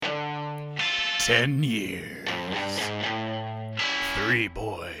10 years. 3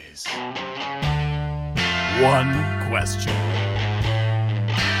 boys. 1 question.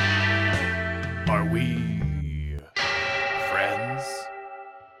 Are we friends?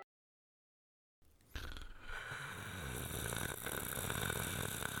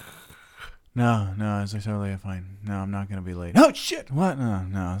 No, it's totally fine. No, I'm not gonna be late. Oh shit! What?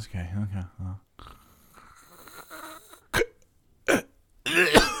 No, it's okay. Okay.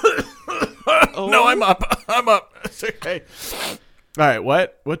 Oh. No, I'm up. It's okay. All right,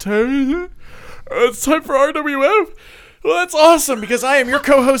 what? What time is it? It's time for RWF. Well, that's awesome because I am your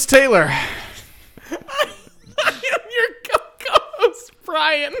co-host Taylor. I am your co-host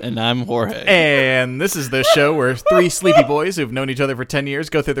Brian. And I'm Jorge. And this is the show where 3 sleepy boys who've known each other for 10 years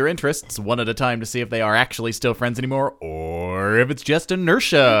go through their interests one at a time to see if they are actually still friends anymore or if it's just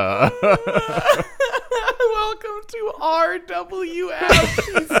inertia. Welcome to RWF,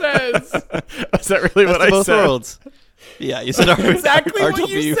 he says. Is that really what I both said? Worlds. Yeah, you said Exactly what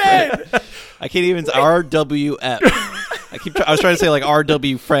you said. I can't even say RWF. I was trying to say like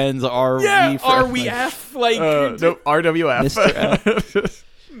RW friends, RW friends. Are we F? Like, No, RWF. Mr. F.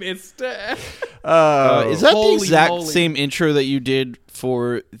 Mr. F. Is that the Holy exact moly. same intro that you did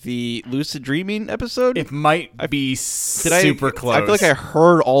for the Lucid Dreaming episode? It might be super close. I feel like I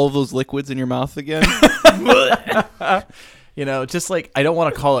heard all of those liquids in your mouth again. You know, just like, I don't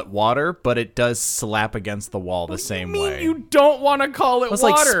want to call it water, but it does slap against the wall the same way. You don't want to call it It's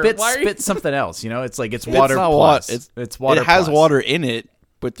water. like Why are you- spit something else, you know? It's like, it's It's water not plus. It's water It has plus. water in it,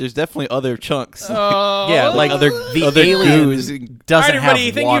 but there's definitely other chunks. Yeah, like other the alien goos All doesn't right, everybody,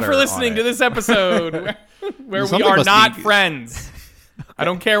 have thank water you for listening on to it. this episode where we Something are must not be- friends. I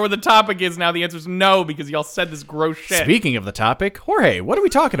don't care what the topic is now. The answer is no because y'all said this gross shit. Speaking of the topic, Jorge, what are we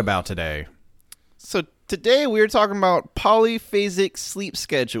talking about today? So today we are talking about polyphasic sleep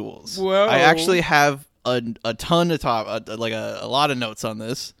schedules. Whoa. I actually have a ton of a lot of notes on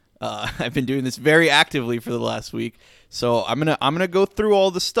this. I've been doing this very actively for the last week, so I'm gonna go through all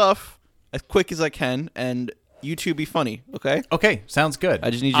the stuff as quick as I can, and you two be funny, okay? Okay, sounds good.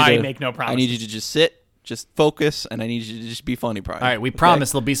 I just need you I to make no I promises. need you to just sit, just focus, and I need you to just be funny, Brian. All right, we okay?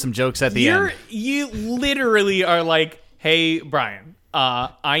 promise there'll be some jokes at the end. You literally are like, hey, Brian,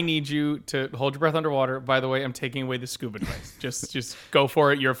 I need you to hold your breath underwater. By the way, I'm taking away the scuba device. Just go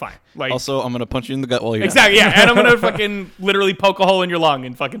for it. You're fine. Like, Also, I'm gonna punch you in the gut while you're exactly, yeah. And I'm gonna fucking literally poke a hole in your lung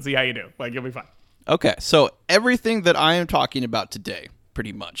and fucking see how you do. Like, you'll be fine. Okay, so everything that I am talking about today,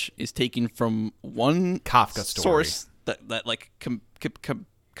 pretty much, is taken from one Kafka story. source that like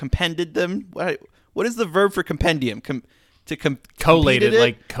compended them. What is the verb for compendium? Collated,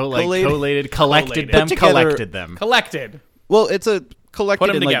 collected them, Put together- collected them. Collected. Well, it's a collected Put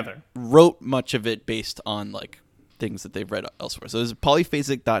 'em and, like, together. wrote much of it based on like things that they've read elsewhere. So there's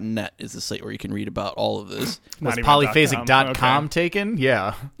polyphasic.net is the site where you can read about all of this. Was Not even polyphasic.com okay. taken?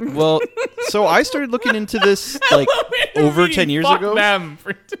 Yeah. Well, so I started looking into this like over 10 years Fuck ago. them.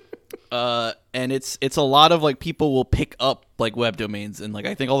 And it's a lot of like people will pick up like web domains, and like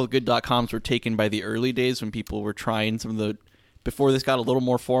I think all the good .coms were taken by the early days when people were trying some of the, before this got a little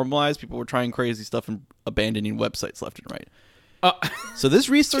more formalized, people were trying crazy stuff and abandoning websites left and right. So this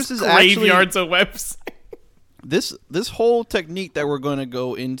resource is actually Graveyards of websites. this whole technique that we're going to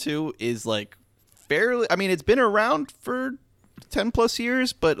go into is like fairly, I mean, it's been around for 10 plus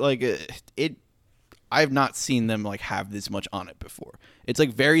years, but like I've not seen them like have this much on it before. It's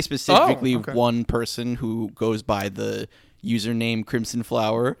like very specifically one person who goes by the username Crimson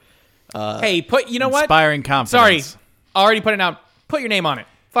Flower. Hey, you know what? Inspiring confidence. Sorry, already put it out. Put your name on it.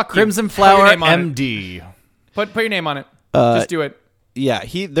 Fuck you. Crimson Put your Flower name on it. MD. Put your name on it. Just do it. Yeah,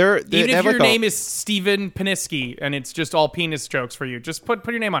 they Even if have your like name is Steven Paniski and it's just all penis jokes for you, just put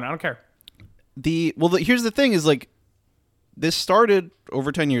your name on it. I don't care. here's the thing is like this started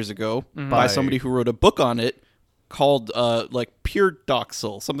over 10 years ago by By- somebody who wrote a book on it called like Pure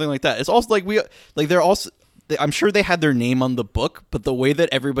Doxel, something like that. It's also like they're also, I'm sure they had their name on the book, but the way that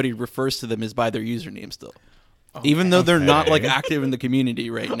everybody refers to them is by their username still. Even though they're not like active in the community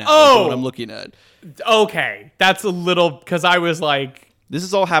right now. That's what I'm looking at. Okay, that's a little because I was like, This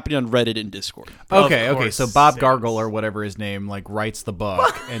is all happening on Reddit and Discord. Okay, Of okay. So course Bob it Gargle is. or whatever his name like writes the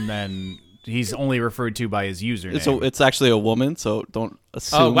book, and then he's only referred to by his username. So it's actually a woman, so don't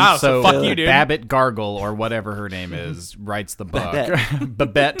assume. Oh, wow. So fuck you, dude. Babbitt Gargle or whatever her name is writes the book.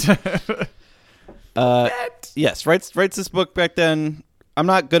 Babette. Yes, writes this book back then. I'm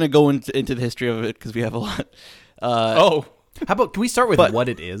not going to go into the history of it because we have a lot. oh, How about, can we start with But- what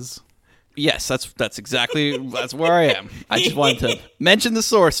it is? Yes, that's exactly that's where I am. I just wanted to mention the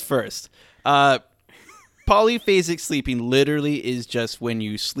source first. Polyphasic polyphasic sleeping literally is just when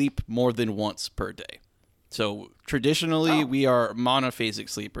you sleep more than once per day. So traditionally, we are monophasic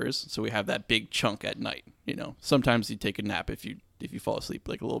sleepers, so we have that big chunk at night. You know, sometimes you take a nap if you fall asleep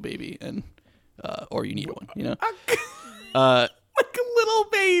like a little baby, and or you need one. You know, Like a little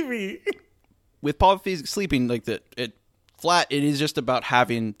baby. with polyphasic sleeping, like it is just about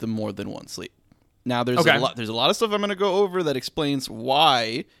having the more than one sleep. Now there's Okay. a lot of stuff I'm going to go over that explains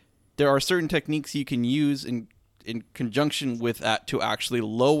why there are certain techniques you can use in conjunction with that to actually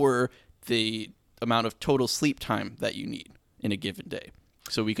lower the amount of total sleep time that you need in a given day.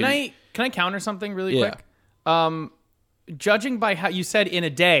 So we can Can I counter something really Yeah. quick? Judging by how you said in a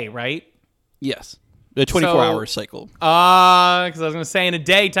day, right? yes, the 24-hour cycle. Because I was going to say in a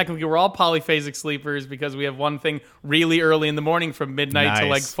day, technically we're all polyphasic sleepers because we have one thing really early in the morning from midnight to Nice.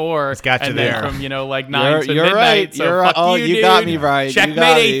 like 4. It's got you and then there. from, like 9 to You're midnight. right. So You're right. fuck Oh, you, you dude. got me right. You Checkmate,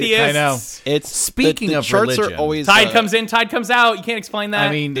 got me. atheists. I know. It's Speaking the of charts religion. are always Tide comes in, tide comes out. You can't explain that.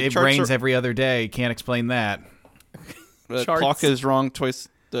 I mean, The it charts rains are- every other day. Can't explain that. The charts. clock is wrong twice.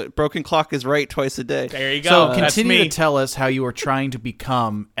 The broken clock is right twice a day. there you go. So That's continue me. to tell us how you are trying to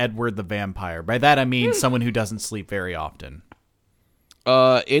become Edward the Vampire. By that I mean someone who doesn't sleep very often.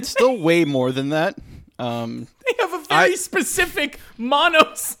 It's still way more than that. They have a very specific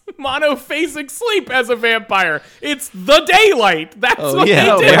monophasic sleep as a vampire. It's the daylight. That's what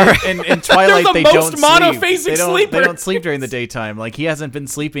yeah. they do. Yeah. In Twilight, the they most don't monophasic sleep. They sleepers. don't sleep during the daytime. Like he hasn't been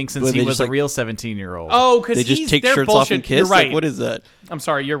sleeping since Well, he they was just, a like- real 17-year-old. Oh, because They just take they're shirts bullshit. off and kiss. You're right. Like, what is that? I'm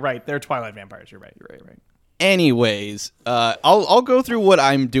sorry. You're right. They're Twilight vampires. You're right. Anyways, I'll go through what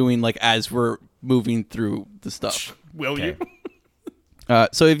I'm doing like as we're moving through the stuff. Will you?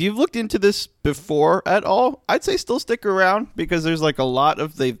 So if you've looked into this before at all, I'd say still stick around because there's like a lot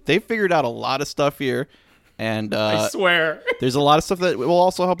of they figured out a lot of stuff here, and I swear. there's a lot of stuff that will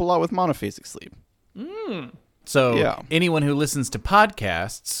also help a lot with monophasic sleep. So Yeah. anyone who listens to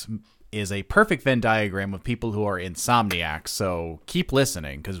podcasts is a perfect Venn diagram of people who are insomniacs. So keep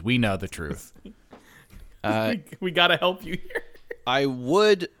listening because we know the truth. We got to help you here. I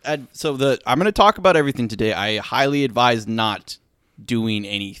would I'm going to talk about everything today. I highly advise not doing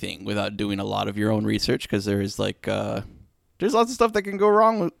anything without doing a lot of your own research because there is like there's lots of stuff that can go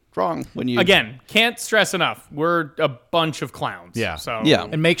wrong when you Again, can't stress enough. We're a bunch of clowns. Yeah. So Yeah.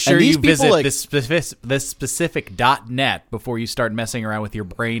 And make sure And these you visit people, like- this specific .net before you start messing around with your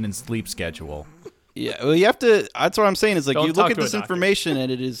brain and sleep schedule. Yeah, well, you have to. That's what I'm saying. Is like Don't you talk look at to a this doctor. information,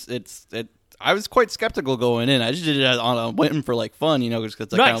 and I was quite skeptical going in. I just did it on a whim for like fun, because I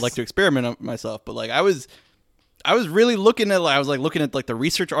kind Nice. of like to experiment on myself. But like I was really looking at. I was like looking at like the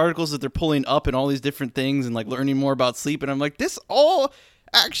research articles that they're pulling up and all these different things, and like learning more about sleep. And I'm like, this all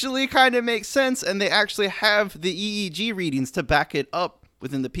actually kind of makes sense, and they actually have the EEG readings to back it up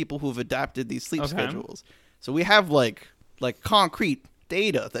within the people who've adapted these sleep Okay. schedules. So we have like concrete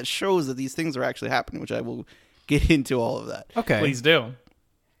data that shows that these things are actually happening, which I will get into all of that. Okay. please do.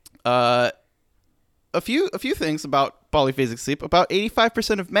 A few things about polyphasic sleep. About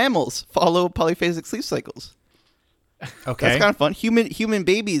 85% of mammals follow polyphasic sleep cycles. Okay. That's kind of fun. Human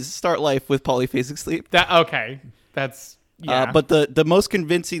babies start life with polyphasic sleep. That's yeah. But the most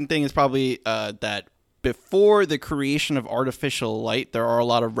convincing thing is probably that before the creation of artificial light, there are a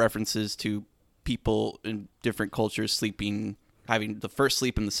lot of references to people in different cultures having the first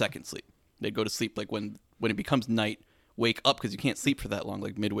sleep and the second sleep. They go to sleep like when it becomes night, wake up because you can't sleep for that long,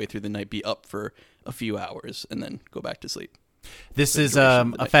 like midway through the night, be up for a few hours and then go back to sleep. This is duration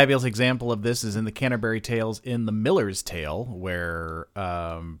of the a night. fabulous example of this is in the Canterbury Tales in the Miller's Tale, where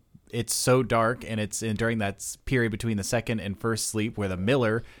it's so dark and it's during that period between the second and first sleep where the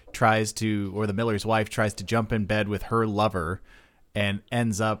miller's wife tries to jump in bed with her lover and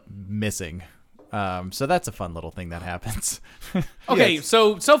ends up missing. So that's a fun little thing that happens. Okay,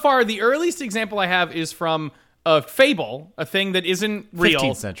 so far the earliest example I have is from a fable, a thing that isn't real,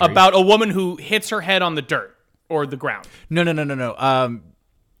 15th century. about a woman who hits her head on the dirt or the ground. No. No,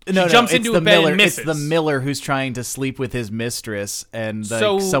 jumps it's into the a bed and miller. misses. It's the miller who's trying to sleep with his mistress, and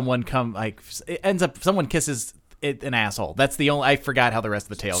So- someone kisses an asshole. That's the only. I forgot how the rest of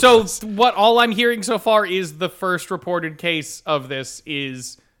the tale So goes. all I'm hearing so far is the first reported case of this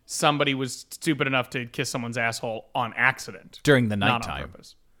is somebody was stupid enough to kiss someone's asshole on accident. During the Not on nighttime.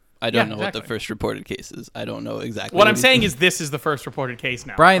 purpose. I don't Yeah, know what the exactly. first reported case is. I don't know exactly. What I'm he's- saying is this is the first reported case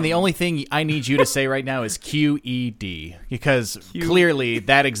now. Brian, the only thing I need you to say right now is QED, because clearly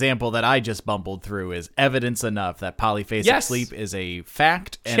that example that I just bumbled through is evidence enough that polyphasic Yes. sleep is a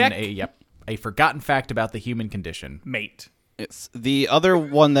fact Check. and a forgotten fact about the human condition. Mate. It's the other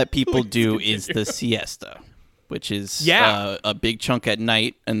one that people do is the siesta, which is Yeah. a big chunk at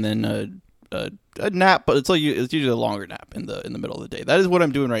night and then a nap, but it's usually a longer nap in the middle of the day. That is what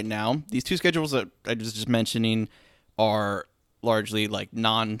I'm doing right now. These two schedules that I was just mentioning are largely like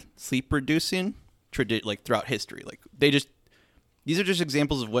non-sleep reducing, like throughout history. Like these are just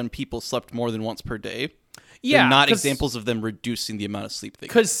examples of when people slept more than once per day. Yeah, They're not examples of them reducing the amount of sleep they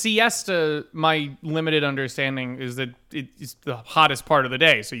get. Because siesta, my limited understanding is that it's the hottest part of the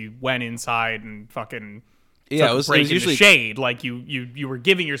day, so you went inside and fucking Yeah, took it was a break in usually the shade. Like you were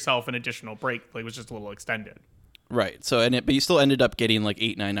giving yourself an additional break. Like, it was just a little extended. right. So but you still ended up getting like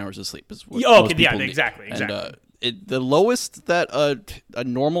 8-9 hours of sleep. Is what Oh, most yeah, people need. exactly. And the lowest that a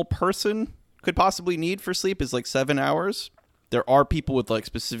normal person could possibly need for sleep is like 7 hours. There are people with like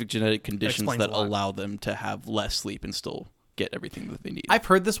specific genetic conditions explains that a lot. allow them to have less sleep and still get everything that they need. I've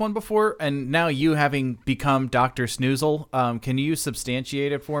heard this one before, and now you having become Dr. Snoozle, can you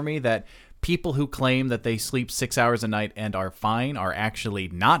substantiate it for me that people who claim that they sleep 6 hours a night and are fine are actually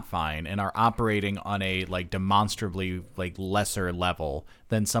not fine and are operating on a like demonstrably like lesser level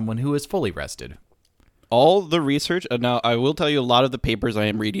than someone who is fully rested? All the research, now I will tell you a lot of the papers I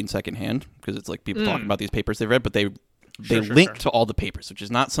am reading secondhand because it's like people talking about these papers they've read, but they link to all the papers, which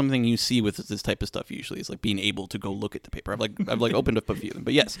is not something you see with this type of stuff usually. It's like being able to go look at the paper. I've opened up a few of them.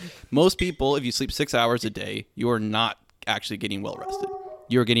 But yes, most people, if you sleep 6 hours a day, you are not actually getting well rested.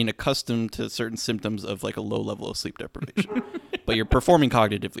 You're getting accustomed to certain symptoms of like a low level of sleep deprivation. But you're performing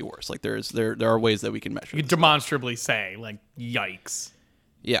cognitively worse. Like there are ways that we can measure You this. demonstrably say, like, yikes.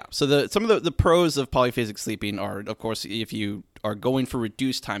 Yeah. So some of the pros of polyphasic sleeping are, of course, if you are going for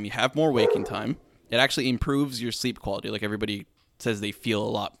reduced time, you have more waking time. It actually improves your sleep quality. Like everybody says they feel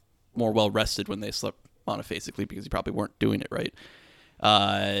a lot more well rested when they slept monophasically because you probably weren't doing it right.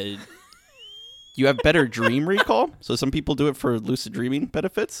 You have better dream recall. So some people do it for lucid dreaming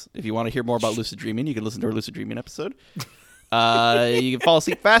benefits. If you want to hear more about lucid dreaming, you can listen to our lucid dreaming episode. You can fall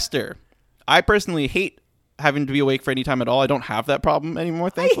asleep faster. I personally hate having to be awake for any time at all. I don't have that problem anymore,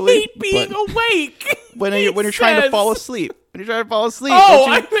 thankfully. I hate being awake. When you're trying to fall asleep. When you're trying to fall asleep. Oh, don't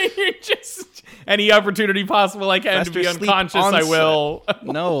you- I think you're just any opportunity possible I can to Faster be sleep unconscious. I onset. will.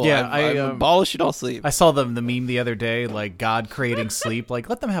 No, Yeah, I'm abolishing all sleep. I saw the meme the other day, like God creating sleep. Like,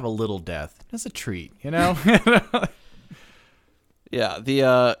 let them have a little death as a treat, you know? Yeah,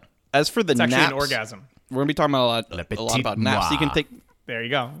 the as for the It's actually naps, an orgasm. we're gonna be talking about a lot about naps you can take There you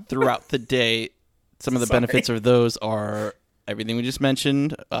go. throughout the day. Some of the benefits of those are everything we just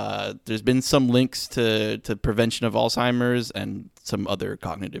mentioned. There's been some links to prevention of Alzheimer's and some other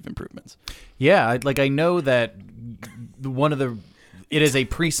cognitive improvements. Yeah, I know that it is a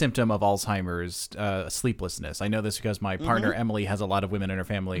pre-symptom of Alzheimer's, sleeplessness. I know this because my partner Emily has a lot of women in her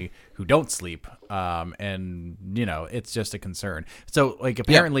family who don't sleep, and it's just a concern. So, like,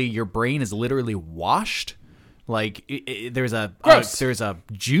 apparently your brain is literally washed. Like, there's a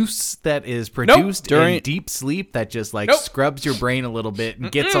juice that is produced During in deep sleep that just like Nope. scrubs your brain a little bit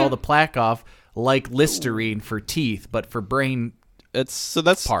and gets all the plaque off, like Listerine for teeth, but for brain. That's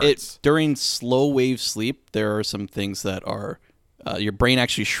Parts. it. During slow wave sleep, there are some things that are your brain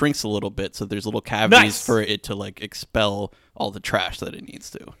actually shrinks a little bit, so there's little cavities Nice. for it to like expel all the trash that it needs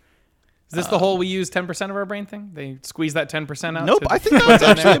to. Is this the whole we use 10% of our brain thing? They squeeze that 10% out? Nope, to- I think that was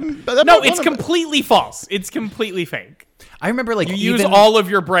actually No, it's completely false. It's completely fake. I remember like You use even- all of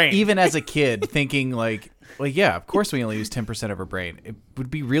your brain. even as a kid thinking like, well, yeah, of course we only use 10% of our brain. It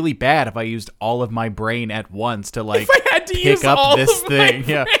would be really bad if I used all of my brain at once to like I had to use pick up all this of my thing.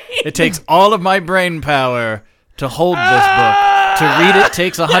 Yeah, brain. it takes all of my brain power to hold this book. To read it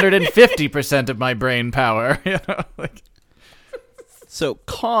takes 150% of my brain power. Like, So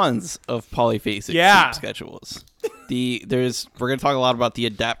cons of polyphasic Yeah. sleep schedules. We're going to talk a lot about the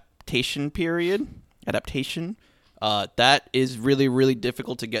adaptation. That is really, really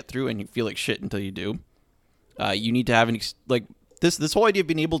difficult to get through, and you feel like shit until you do. You need to have this whole idea of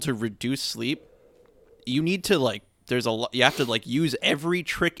being able to reduce sleep. You need to you have to use every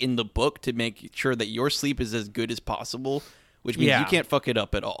trick in the book to make sure that your sleep is as good as possible, which means Yeah. you can't fuck it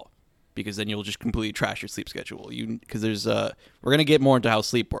up at all. Because then you'll just completely trash your sleep schedule. Because there's we're gonna get more into how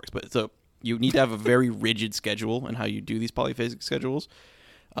sleep works, but so you need to have a very rigid schedule in how you do these polyphasic schedules.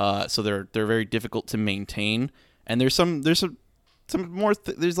 So they're very difficult to maintain. And there's some more.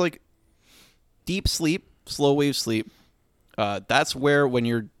 There's like deep sleep, slow wave sleep. That's where when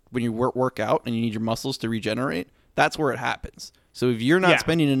you work out and you need your muscles to regenerate, that's where it happens. So if you're not Yeah.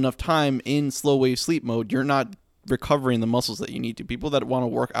 spending enough time in slow wave sleep mode, you're not recovering the muscles that you need to. People that want to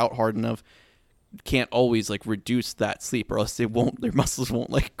work out hard enough can't always reduce that sleep, or else their muscles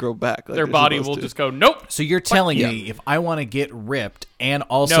won't grow back. Their body will just go, nope. so you're telling Yeah. me if I want to get ripped and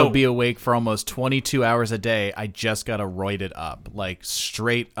also No. be awake for almost 22 hours a day, I just gotta roid it up, like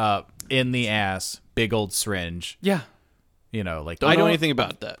straight up in the ass, big old syringe. Yeah. You know, like Don't know anything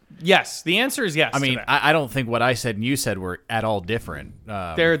about that. Yes. The answer is yes. I mean, to that. I don't think what I said and you said were at all different.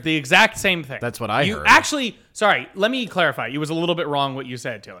 They're the exact same thing. That's what I you heard. Actually, sorry, let me clarify. It was a little bit wrong what you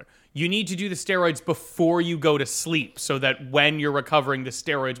said, Taylor. You need to do the steroids before you go to sleep so that when you're recovering, the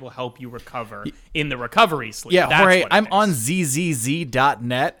steroids will help you recover in the recovery sleep. Yeah, That's Jorge, what it I'm is. on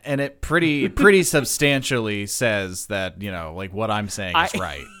zzz.net, and it pretty substantially says that, you know, like what I'm saying is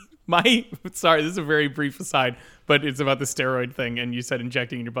right. Sorry, this is a very brief aside, but it's about the steroid thing, and you said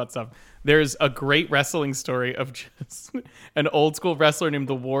injecting in your butt stuff. There's a great wrestling story of just an old school wrestler named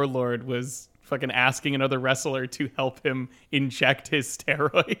the Warlord was fucking asking another wrestler to help him inject his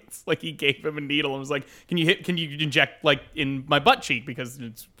steroids. Like, he gave him a needle and was like, can you inject like in my butt cheek, because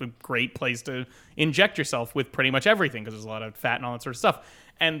it's a great place to inject yourself with pretty much everything, because there's a lot of fat and all that sort of stuff.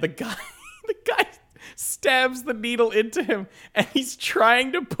 And the guy stabs the needle into him, and he's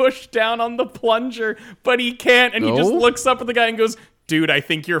trying to push down on the plunger, but he can't, and he just looks up at the guy and goes, "Dude, I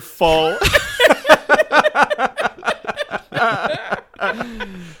think you're full."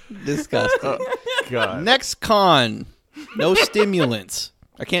 Disgusting. God. Next con, no stimulants.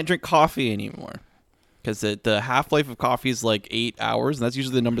 I can't drink coffee anymore because the half-life of coffee is like 8 hours, and that's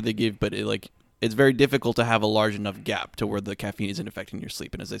usually the number they give, but it's very difficult to have a large enough gap to where the caffeine isn't affecting your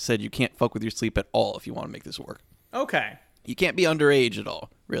sleep. And as I said, you can't fuck with your sleep at all if you want to make this work. Okay. You can't be underage at all,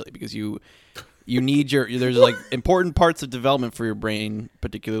 really, because you need there's like important parts of development for your brain,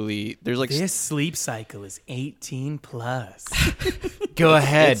 particularly there's like This sleep cycle is 18 plus. Go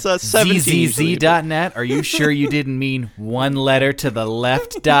ahead. It's, 17 zzz.net. Are you sure you didn't mean one letter to the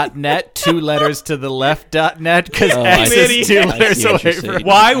left.net, two letters to the left.net? Because X is two idiot. letters I see what away you're from saying.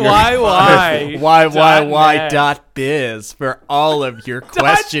 Why? YYY.biz for all of your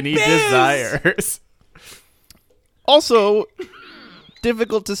questiony biz. desires. also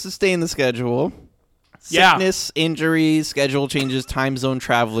difficult to sustain the schedule. Yeah. Sickness, injuries, schedule changes, time zone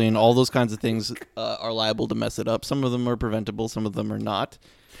traveling, all those kinds of things are liable to mess it up. Some of them are preventable, some of them are not.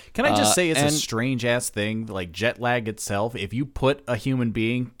 Can I just say it's a and- strange ass thing, like jet lag itself. If you put a human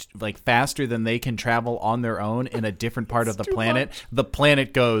being like faster than they can travel on their own in a different part of the planet, the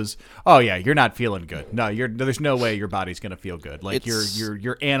planet goes, "Oh yeah, you're not feeling good. No, there's no way your body's gonna feel good. Like It's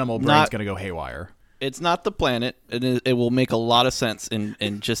your animal brain's not- gonna go haywire." It's not the planet, and it will make a lot of sense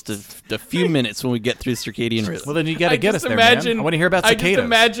in just a few minutes when we get through circadian rhythm. Well, then you gotta get us there, man. I want to hear about cicadas. I just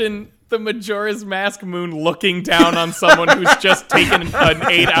imagine the Majora's Mask moon looking down on someone who's just taken an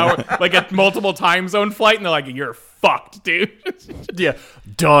 8 hour, like a multiple time zone flight, and they're like, "You're fucked, dude." Yeah,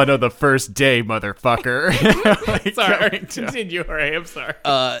 dawn of the first day, motherfucker. Sorry, continue. Jorge, I'm sorry.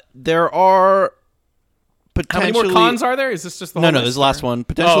 There are How many potentially more cons are there? Is this just the No, whole this list, is the last or- one.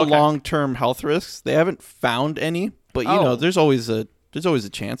 Potential okay. long-term health risks. They haven't found any, but you know, Oh. there's always a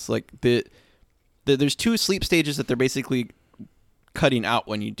chance. Like there's 2 sleep stages that they're basically cutting out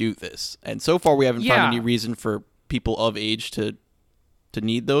when you do this, and so far we haven't Yeah. found any reason for people of age to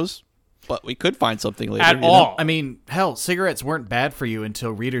need those. But we could find something later. At you know? all. I mean, hell, cigarettes weren't bad for you until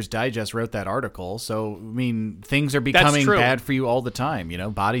Reader's Digest wrote that article. So, I mean, things are becoming true. bad for you all the time. You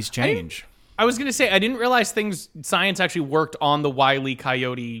know, bodies change. I was gonna say I didn't realize science actually worked on the Wile E.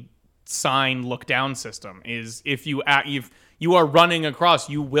 Coyote sign look down system. Is if you are running across,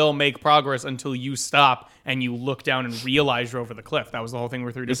 you will make progress until you stop and you look down and realize you're over the cliff. That was the whole thing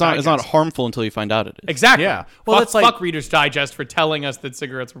with Reader's Digest. It's not harmful until you find out it is. Exactly. Yeah. Well, Fuck, it's like- fuck Reader's Digest for telling us that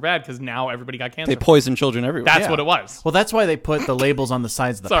cigarettes were bad, because now everybody got cancer. They poison children everywhere. That's Yeah. what it was. Well, that's why they put the labels on the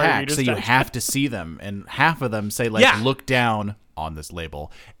sides of the Sorry, pack, Reader's so you Digest. have to see them. And half of them say, like, Yeah. look down on this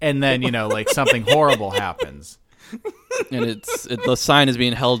label. And then, you know, like something horrible happens. And the sign is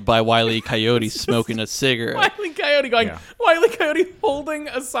being held by Wile E. Coyote smoking a cigarette. Wile E. Coyote going, Yeah. Wile E. Coyote holding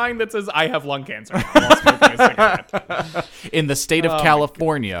a sign that says, "I have lung cancer," while smoking a cigarette. In the state Oh of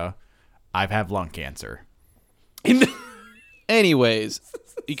California, I have lung cancer. Anyways,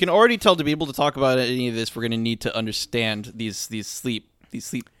 you can already tell to be able to talk about any of this, we're going to need to understand these sleep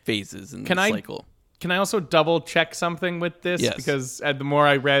phases in the cycle. Can I also double check something with this? Yes. Because the more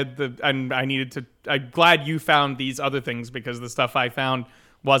I read, I'm glad you found these other things, because the stuff I found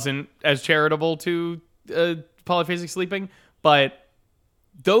wasn't as charitable to polyphasic sleeping. But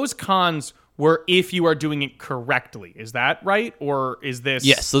those cons were if you are doing it correctly. Is that right? Or is this...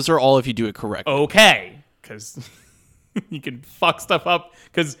 Yes, those are all if you do it correctly. Okay. Because you can fuck stuff up.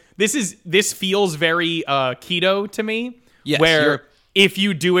 Because this feels very keto to me. Yes, where you're- if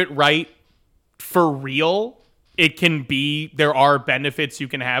you do it right, for real, it can be, there are benefits you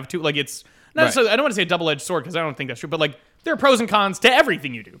can have to, like, it's not Right. so I don't want to say a double-edged sword, because I don't think that's true, but like there are pros and cons to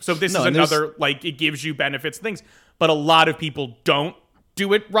everything you do. So this is and there's- another, like, it gives you benefits and things, but a lot of people don't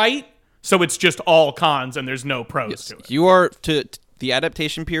do it right. So it's just all cons and there's no pros to it. You are to the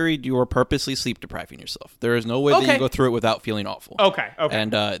adaptation period. You are purposely sleep depriving yourself. There is no way that Okay. you go through it without feeling awful. Okay.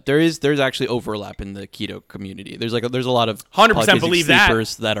 And there's actually overlap in the keto community. There's a lot of 100% polyphasic believe that.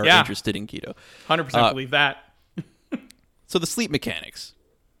 sleepers that are Yeah. interested in keto. 100% believe that. So the sleep mechanics.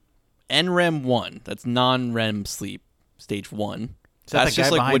 NREM 1, that's non-REM sleep, stage 1. Is that That's the guy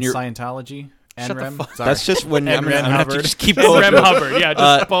just like behind when you're Scientology? Shut the NREM? fuck- Sorry. That's just when I'm NREM gonna have to Hubbard. just keep It's going. Rem Hubbard. Yeah,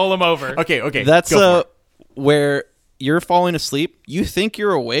 just pull him over. Okay. That's go for it. where you're falling asleep. You think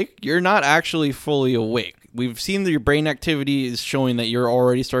you're awake. You're not actually fully awake. We've seen that your brain activity is showing that you're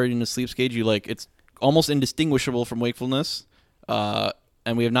already starting to sleep stage. It's almost indistinguishable from wakefulness.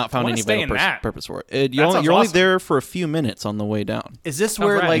 And we have not found wanna any stay vital in that. purpose for it. That sounds You're only awesome. there for a few minutes on the way down. Is this Sounds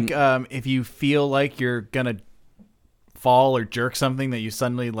where, right. like, if you feel like you're gonna fall or jerk something, that you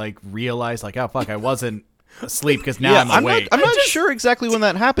suddenly like realize, like, oh fuck, I wasn't asleep because now I'm awake. I'm not sure exactly when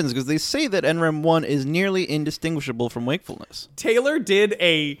that happens because they say that NREM 1 is nearly indistinguishable from wakefulness. Taylor did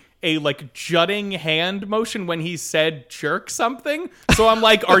a like jutting hand motion when he said jerk something. So I'm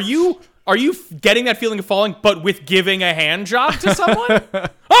like, are you getting that feeling of falling, but with giving a hand job to someone?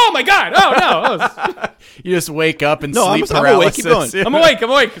 Oh my god! Oh no! Oh, You just wake up and No, I'm- sleep I'm awake. paralysis. Keep going. I'm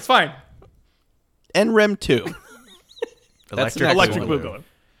awake. It's fine. NREM 2. That's the next Electric one. Boogaloo.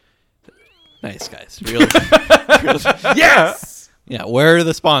 Nice, guys. Really? Yes. Yeah, where are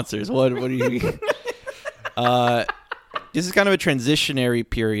the sponsors? What do you... This is kind of a transitionary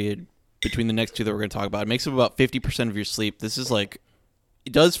period between the next two that we're going to talk about. It makes up about 50% of your sleep. This is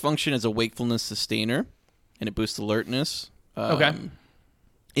it does function as a wakefulness sustainer, and it boosts alertness. Okay.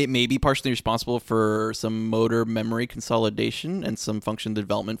 It may be partially responsible for some motor memory consolidation and some function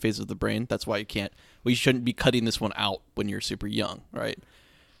development phase of the brain. That's why you shouldn't be cutting this one out when you're super young, right?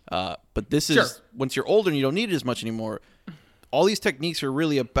 But this is, Sure. once you're older and you don't need it as much anymore, all these techniques are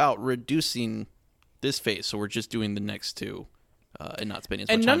really about reducing this phase. So we're just doing the next two and not spending as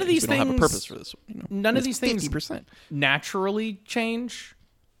much And time none of because these we don't have a things- purpose for this one. none of It's these things 50%. naturally change.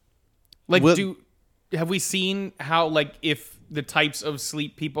 Like, Well- have we seen how, like, if the types of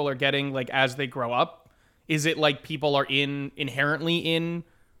sleep people are getting, like, as they grow up, is it like people are inherently in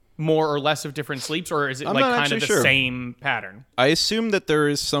more or less of different sleeps, or is it I'm like not kind of actually the sure. same pattern? I assume that there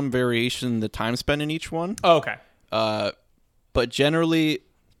is some variation in the time spent in each one. Oh, okay. But generally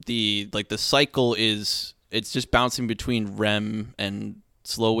the cycle is it's just bouncing between REM and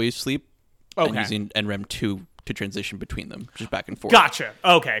slow wave sleep and Okay. using NREM 2 to transition between them, just back and forth. Gotcha.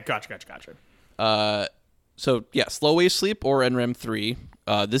 Okay. Gotcha. So yeah, slow wave sleep or NREM 3.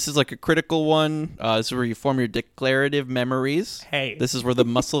 This is like a critical one. This is where you form your declarative memories. Hey. This is where the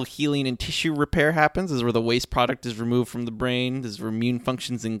muscle healing and tissue repair happens. This is where the waste product is removed from the brain. This is where immune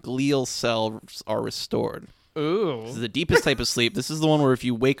functions and glial cells are restored. This Ooh. is the deepest type of sleep. This is the one where if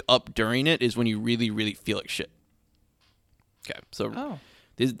you wake up during it is when you really, really feel like shit. Okay, so Oh.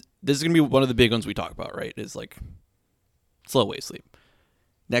 this is going to be one of the big ones we talk about, right? Is like slow wave sleep.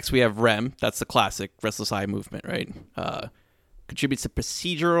 Next, we have REM. That's the classic restless eye movement, right? Contributes to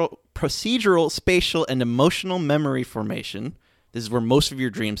procedural, spatial, and emotional memory formation. This is where most of your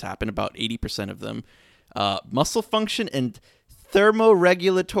dreams happen, about 80% of them. Muscle function and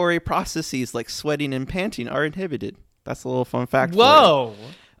thermoregulatory processes like sweating and panting are inhibited. That's a little fun fact. Whoa.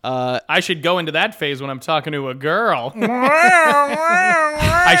 For it. I should go into that phase when I'm talking to a girl.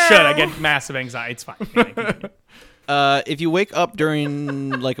 I should. I get massive anxiety. It's fine. If you wake up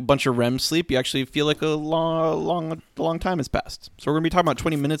during like a bunch of REM sleep, you actually feel like a long time has passed. So we're gonna be talking about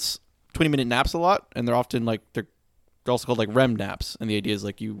 20-minute naps a lot, and they're often they're also called like REM naps. And the idea is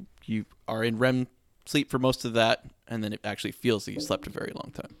like you are in REM sleep for most of that, and then it actually feels that you slept a very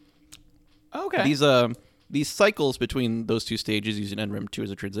long time. Okay. These cycles between those two stages using NREM 2 as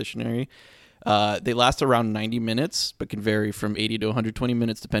a transitionary, they last around 90 minutes, but can vary from 80 to 120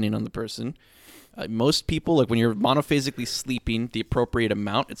 minutes depending on the person. Most people, like when you're monophasically sleeping, the appropriate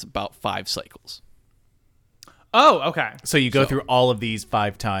amount, it's about 5 cycles. Oh, okay. So you go through all of these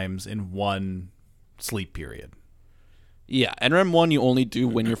 5 times in one sleep period. Yeah, NREM 1 you only do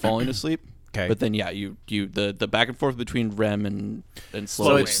when you're falling asleep. Okay. But then the back and forth between REM and slow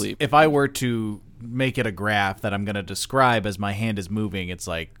So wave it's, sleep. if I were to make it a graph that I'm going to describe as my hand is moving, it's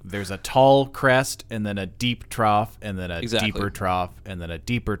like there's a tall crest and then a deep trough and then a Exactly. deeper trough and then a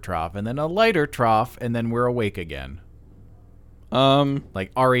deeper trough and then a lighter trough and then we're awake again.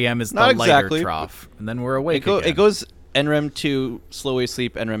 Like REM is the Not lighter exactly. trough and then we're awake It again. goes NREM 2, slow wave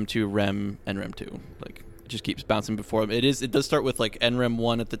sleep, NREM 2, REM, NREM 2. Like it just keeps bouncing before them. It does start with like NREM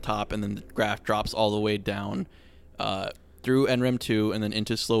 1 at the top, and then the graph drops all the way down through NREM 2, and then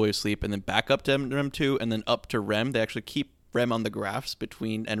into slow wave sleep, and then back up to NREM 2, and then up to REM. They actually keep REM on the graphs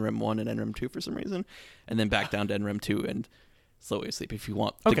between NREM 1 and NREM 2 for some reason, and then back down to NREM 2 and slow wave sleep if you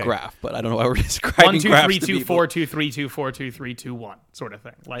want the graph. But I don't know why we're describing 1, 2, graphs 3, to 2, people. 4, 2, 3, 2, 4, 2, 3, 2, 1 sort of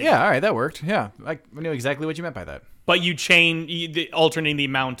thing. Like, Yeah, all right, that worked. Yeah, I knew exactly what you meant by that. but you alternating the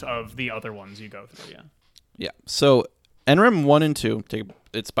amount of the other ones you go through. Yeah. Yeah. So NREM 1 and 2,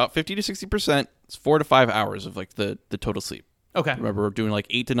 it's about 50 to 60%. It's 4 to 5 hours of like the total sleep. Okay. Remember, we're doing like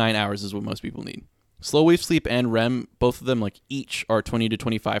 8 to 9 hours is what most people need. Slow wave sleep and REM, both of them like each are 20 to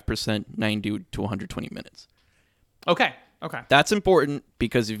 25%, 90 to 120 minutes. Okay. That's important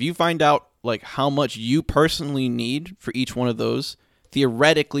because if you find out like how much you personally need for each one of those,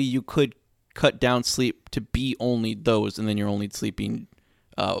 theoretically you could cut down sleep to be only those, and then you're only sleeping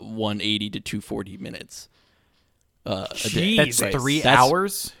 180 to 240 minutes a day. That's Right. 3 That's-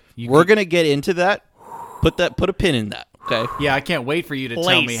 hours. We're gonna get into that. Put a pin in that. Okay. Yeah, I can't wait for you to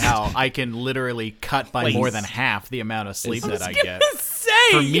tell me Placed. how I can literally cut by Placed. more than half the amount of sleep that I get. Say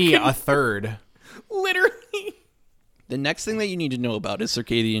For you me, can a third. literally. The next thing that you need to know about is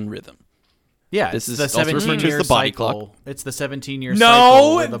circadian rhythm. Yeah, This it's is the also referred to as 17-year the body cycle. clock. It's the 17-year No,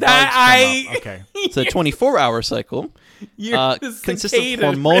 cycle where the that bugs come up. Okay. It's a 24-hour cycle. You're the Consists of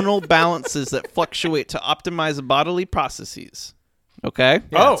cicada. hormonal balances that fluctuate to optimize bodily processes. Okay?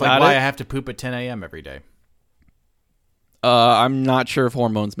 Yeah, it's like Got why it? I have to poop at 10 a.m. every day. I'm not sure if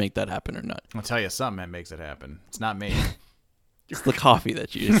hormones make that happen or not. I'll tell you something that makes it happen. It's not me. It's the coffee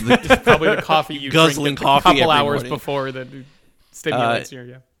that you use. Probably the coffee you Guzzling drink a coffee couple every hours morning. before that stimulates you.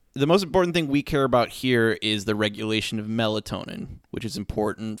 Yeah. The most important thing we care about here is the regulation of melatonin, which is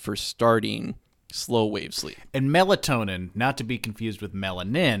important for starting slow wave sleep. And melatonin, not to be confused with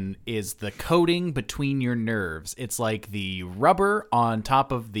melanin, is the coating between your nerves. It's like the rubber on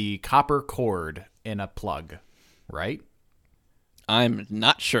top of the copper cord in a plug, right? I'm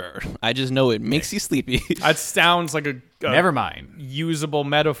not sure. I just know it makes you sleepy. That sounds like a Never mind. usable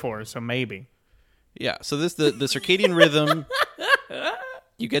metaphor, so maybe. Yeah. So the circadian rhythm,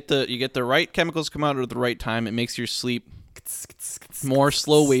 you get the right chemicals come out at the right time. It makes your sleep more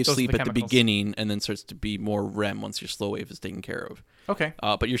slow wave Those are sleep the at the chemicals. beginning, and then starts to be more REM once your slow wave is taken care of. Okay.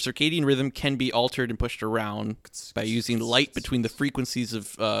 But your circadian rhythm can be altered and pushed around by using light between the frequencies of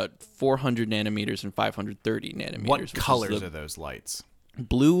 400 nanometers and 530 nanometers. What which is colors the are those lights?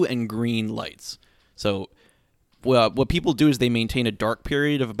 blue and green lights. So what people do is they maintain a dark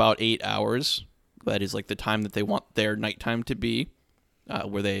period of about 8 hours. That is like the time that they want their nighttime to be,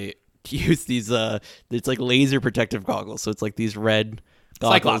 where they use these, it's like laser protective goggles. So it's like these red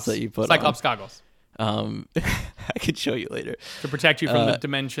goggles Cyclops. that you put Cyclops goggles. on. I can show you later. To protect you from the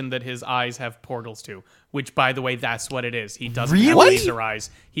dimension that his eyes have portals to. Which, by the way, that's what it is. He doesn't have Really? laser eyes.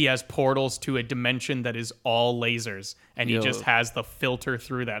 He has portals to a dimension that is all lasers. And he Yo. just has the filter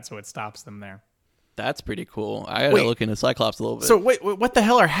through that, so it stops them there. That's pretty cool. I gotta Wait. look into Cyclops a little bit. So wait, what the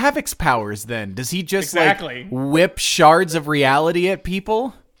hell are Havoc's powers then? Does he just Exactly. like whip shards of reality at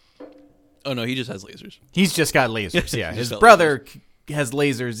people? oh no, he just has lasers. He's just got lasers. Yeah, his got brother has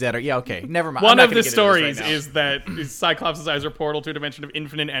lasers that are okay. Never mind. I'm One not of gonna the get into this stories right now. is that Cyclops' eyes are a portal to a dimension of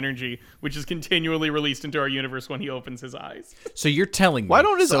infinite energy, which is continually released into our universe when he opens his eyes. So you're telling me Why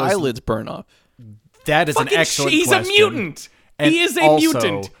don't his so is- eyelids burn off? That is an Fucking excellent he's question. a mutant. And He is a also-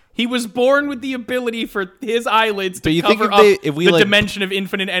 mutant. He was born with the ability for his eyelids to you think cover if up we, the like- dimension of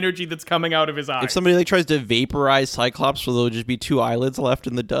infinite energy that's coming out of his eyes. If somebody like tries to vaporize Cyclops, will there just be 2 eyelids left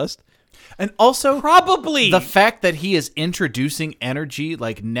in the dust? And also, Probably. the fact that he is introducing energy,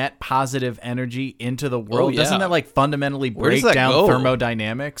 like net positive energy, into the world, yeah. doesn't that like fundamentally Where does break that down go?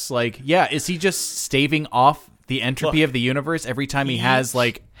 thermodynamics? Like, yeah, is he just staving off the entropy of the universe every time he has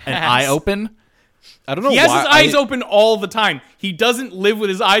like an eye open? I don't know He has why. his eyes open all the time. He doesn't live with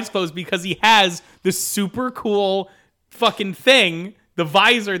his eyes closed because he has this super cool fucking thing, the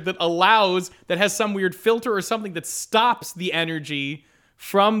visor that has some weird filter or something that stops the energy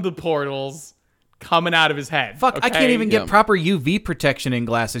from the portals coming out of his head. Fuck, I can't okay? even get Yeah. proper UV protection in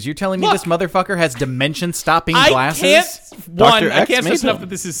glasses. You're telling me Look. this motherfucker has dimension-stopping I glasses? can't. Dr. One, I X can't made stress enough them. that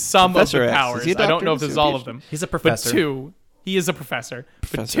this is some Professor of the X. powers. Is he a I don't doctor? know if Is this he is a all of PhD? them. He's a professor. But two, he is a professor.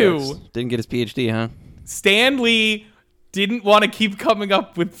 Professor but X two, didn't get his PhD, huh? Stan Lee didn't want to keep coming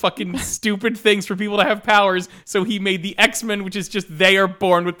up with fucking stupid things for people to have powers, so he made the X-Men, which is just they are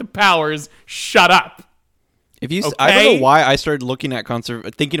born with the powers. Shut up. If you, I don't Okay. know why I started looking at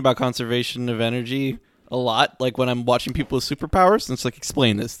thinking about conservation of energy a lot. Like when I'm watching people with superpowers, and it's like,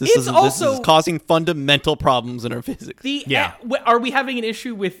 explain this. This It's is also- causing fundamental problems in our physics. The Yeah. are we having an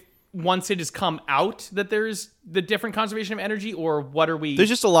issue with once it has come out that there's the different conservation of energy, or what are we? There's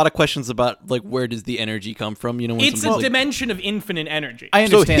just a lot of questions about like where does the energy come from? You know, when It's a somebody's, like, dimension of infinite energy. I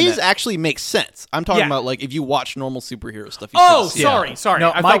so understand his that. actually makes sense. I'm talking Yeah. about like if you watch normal superhero stuff. You Oh, start to see- sorry.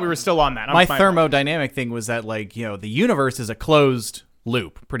 No, I my- thought we were still on that. My thermodynamic thing was that like, you know, the universe is a closed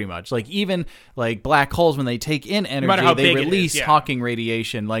loop pretty much. Like even like black holes, when they take in matter energy, how they big it is, release yeah. Hawking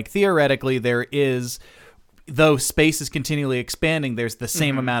radiation. Like theoretically there is, though space is continually expanding, there's the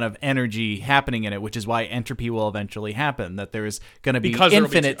same amount of energy happening in it, which is why entropy will eventually happen, that there's going to be Because there will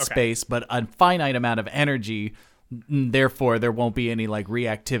be- infinite okay. space but a finite amount of energy. Therefore, there won't be any like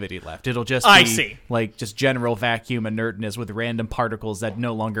reactivity left. It'll just be I see. like just general vacuum inertness with random particles that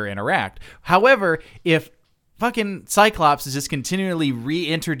no longer interact. However, if fucking Cyclops is just continually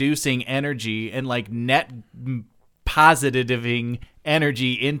reintroducing energy and like net positiving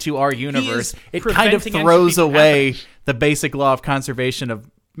energy into our universe, it kind of preventing throws entropy from away the basic law of conservation of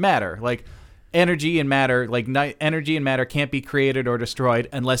matter. Like energy and matter, energy and matter can't be created or destroyed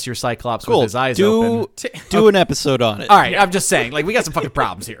unless you're Cyclops with his eyes open. Do an episode on it. All right, I'm just saying, like we got some fucking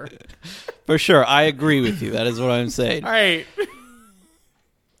problems here. For sure. I agree with you. That is what I'm saying. All right.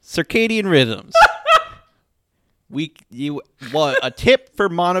 Circadian rhythms. What a tip for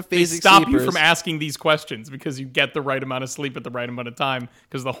monophasic Stop you sleepers. from asking these questions because you get the right amount of sleep at the right amount of time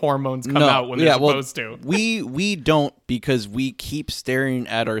because the hormones come out when they're supposed to. We don't, because we keep staring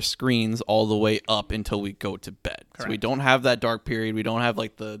at our screens all the way up until we go to bed. So we don't have that dark period. We don't have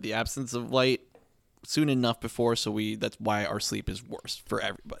like the absence of light soon enough before. So that's why our sleep is worse for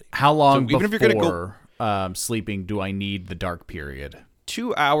everybody. How long So even if you're before gonna go sleeping do I need the dark period?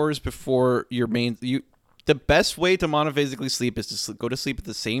 2 hours before your the best way to monophasically sleep is to go to sleep at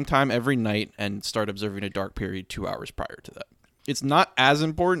the same time every night and start observing a dark period 2 hours prior to that. It's not as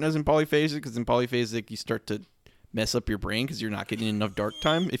important as in polyphasic, because in polyphasic you start to mess up your brain because you're not getting enough dark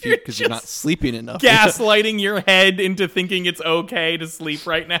time because you're not sleeping enough. Gaslighting your head into thinking it's okay to sleep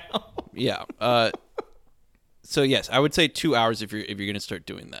right now. Yeah. So yes, I would say 2 hours if you're going to start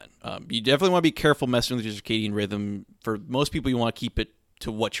doing that. You definitely want to be careful messing with your circadian rhythm. For most people, you want to keep it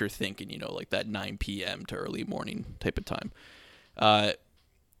to what you're thinking, like that 9 p.m. to early morning type of time.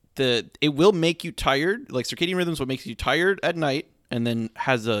 It will make you tired. Like circadian rhythms, what makes you tired at night, and then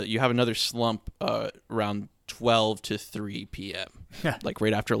you have another slump around 12 to 3 p.m. Like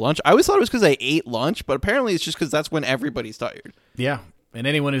right after lunch. I always thought it was because I ate lunch, but apparently it's just because that's when everybody's tired. Yeah. And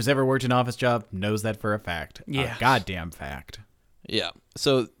anyone who's ever worked an office job knows that for a fact. Yeah. A goddamn fact. Yeah.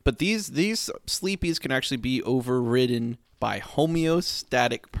 So, but these sleepies can actually be overridden by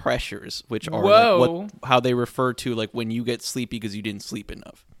homeostatic pressures, which are like how they refer to like when you get sleepy because you didn't sleep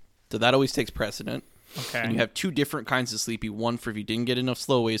enough. So that always takes precedent. Okay. And you have two different kinds of sleepy: one for if you didn't get enough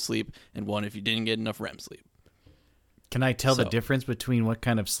slow wave sleep, and one if you didn't get enough REM sleep. Can I tell the So- difference between what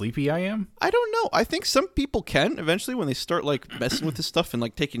kind of sleepy I am? I don't know. I think some people can eventually when they start like messing with this stuff and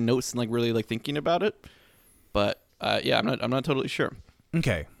like taking notes and like really like thinking about it. But yeah, I'm not totally sure.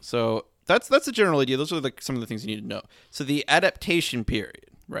 Okay. So that's a general idea. Those are like some of the things you need to know. So the adaptation period,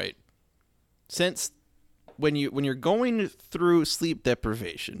 right? Since when you're going through sleep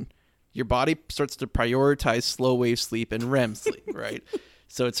deprivation, your body starts to prioritize slow wave sleep and REM sleep, right?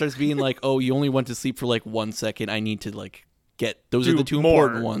 So it starts being like, oh, you only went to sleep for like 1 second. I need to like get those are Do the two more.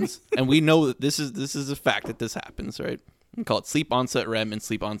 important ones, and we know that this is a fact that this happens, right? We call it sleep onset REM and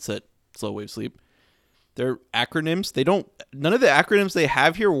sleep onset slow wave sleep. They're acronyms. None of the acronyms they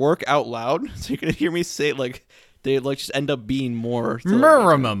have here work out loud. So you're gonna hear me say like they like just end up being more.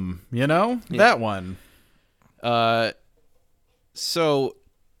 Muramum, that one. So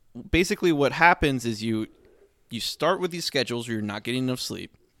basically what happens is you start with these schedules where you're not getting enough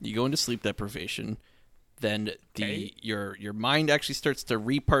sleep. You go into sleep deprivation. Then your mind actually starts to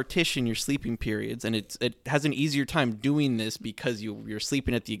repartition your sleeping periods, and it has an easier time doing this because you're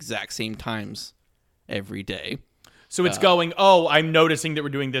sleeping at the exact same times every day. So it's going, oh, I'm noticing that we're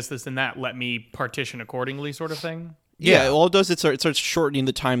doing this, and that. Let me partition accordingly, sort of thing. Yeah, all it does is it starts shortening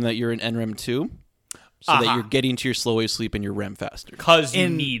the time that you're in NREM 2 so that you're getting to your slow wave sleep and your REM faster. Because you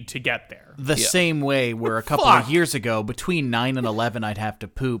need to get there. The same way where a couple of years ago, between 9 and 11, I'd have to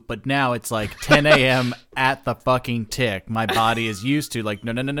poop, but now it's like 10 a.m. at the fucking tick. My body is used to like,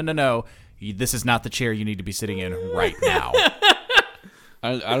 no. This is not the chair you need to be sitting in right now.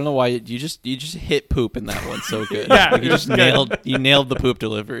 I don't know why you just hit poop in that one so good. Yeah, Like, you it was just nailed the poop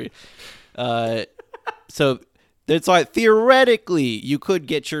delivery. So it's like theoretically you could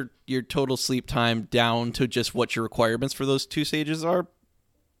get your total sleep time down to just what your requirements for those two stages are,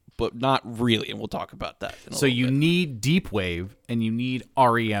 but not really, and we'll talk about that. In a So little you bit. need deep wave and you need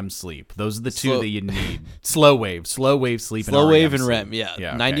REM sleep. Those are the two Slow- that you need. Slow wave sleep, slow and wave REM and sleep. REM. Yeah,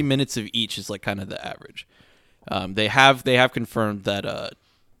 Yeah, 90 okay. minutes of each is like kind of the average. They have confirmed that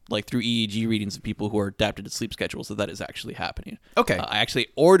like through EEG readings of people who are adapted to sleep schedules that is actually happening. Okay. I actually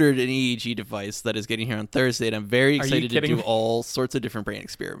ordered an EEG device that is getting here on Thursday, and I'm very excited to kidding do me? all sorts of different brain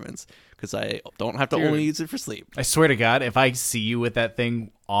experiments because I don't have to Dude. only use it for sleep. I swear to God, if I see you with that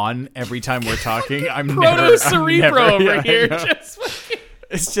thing on every time we're talking, I'm Proto never Cerebro I'm never- over yeah, I here. know. Just fucking-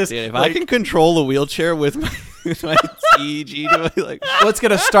 It's just Yeah, if like, I can control the wheelchair with my, with my EEG device, like well, it's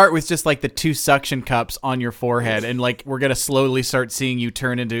gonna start with just like the 2 suction cups on your forehead, and like we're gonna slowly start seeing you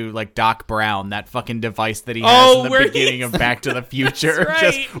turn into like Doc Brown, that fucking device that he has Oh, in the where beginning of Back to the Future, right.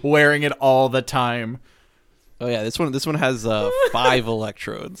 just wearing it all the time. oh yeah, this one has 5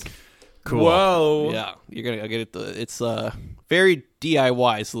 electrodes. Cool. Whoa. Yeah, I'll get it. It's very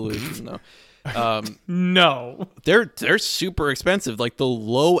DIY solution though. No. They're super expensive. Like the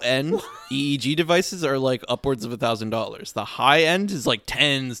low end EEG devices are like upwards of $1,000. The high end is like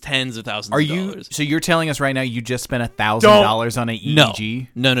tens of thousands. Are of you? dollars. So you're telling us right now you just spent $1,000 on an E No. EEG?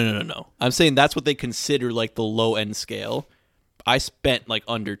 No. I'm saying that's what they consider like the low end scale. I spent like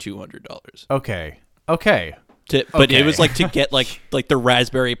under $200. Okay. But it was Okay. like to get like the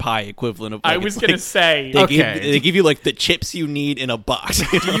Raspberry Pi equivalent of. Like, I was it's gonna like, say. they give you like the chips you need in a box.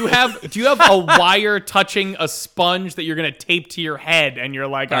 Do you have a wire touching a sponge that you're gonna tape to your head, and you're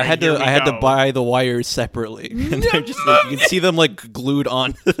like, I had to buy the wires separately, and they're just like, you can see them like glued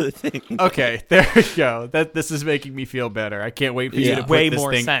onto the thing. Okay, there we go. This is making me feel better. I can't wait for you Yeah. to put Way this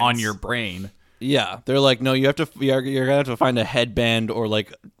more thing sense. on your brain. Yeah, they're like, no, you're gonna have to find a headband or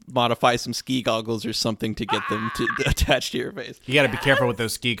like modify some ski goggles or something to get them to attach to your face. You got to be careful with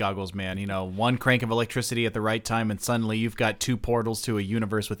those ski goggles, man. You know, one crank of electricity at the right time, and suddenly you've got 2 portals to a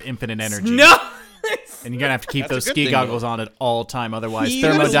universe with infinite energy. No. And you're gonna have to keep those good ski thing, goggles on at all time, otherwise He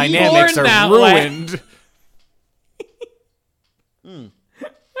was thermodynamics born are that way. ruined.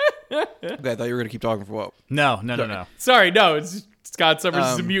 Okay, I thought you were gonna keep talking for a while. No. Sorry, no. It's Scott Summers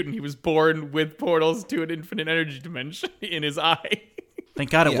is a Um, mutant. He was born with portals to an infinite energy dimension in his eye. Thank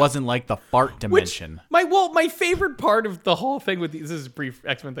God it wasn't like the fart dimension. My favorite part of the whole thing with this is a brief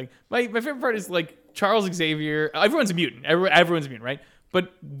X-Men thing. My favorite part is like Charles Xavier. Everyone's a mutant. Everyone's a mutant, right?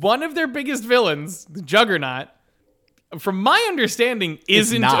 But one of their biggest villains, the Juggernaut, from my understanding,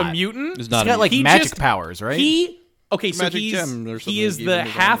 isn't not. a mutant. It's not He's got like He magic just- powers, right? So Magic gem or something he is given the to them.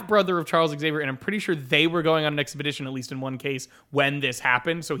 half brother of Charles Xavier, and I'm pretty sure they were going on an expedition, at least in one case, when this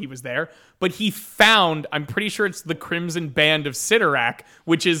happened, so he was there. But he found, I'm pretty sure it's the Crimson Band of Sidorak,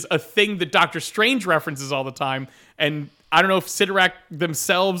 which is a thing that Doctor Strange references all the time, and I don't know if Sidorak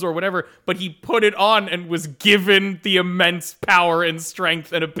themselves or whatever, but he put it on and was given the immense power and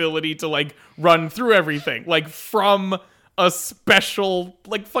strength and ability to like run through everything, like from a special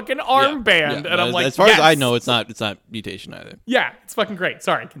like fucking armband. And I'm like, as far as I yes. know, it's not mutation either. Yeah, it's fucking great.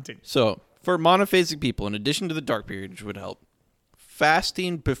 Sorry, continue. So for monophasic people, in addition to the dark period, which would help,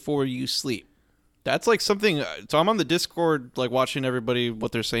 fasting before you sleep. That's like something. So I'm on the Discord, like watching everybody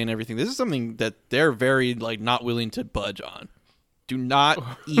what they're saying, everything. This is something that they're very like not willing to budge on. Do not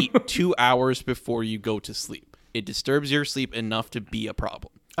eat 2 hours before you go to sleep. It disturbs your sleep enough to be a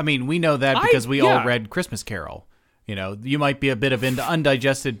problem. I mean, we know that because we all yeah. read Christmas Carol. You know, you might be a bit of into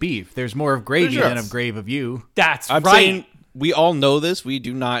undigested beef. There's more of gravy Sure. than of grave of you. That's I'm right. saying we all know this. We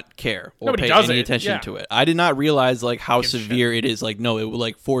do not care or Nobody pay does any it, attention yeah. to it. I did not realize like how Give a severe it is. Like, no, it will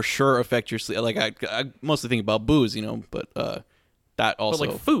like for sure affect your sleep. Like, I mostly think about booze, you know, but that but also.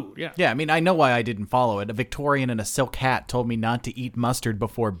 like food, yeah. Yeah, I mean, I know why I didn't follow it. A Victorian in a silk hat told me not to eat mustard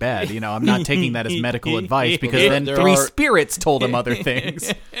before bed. You know, I'm not taking that as medical advice because then There 3 are- spirits told him other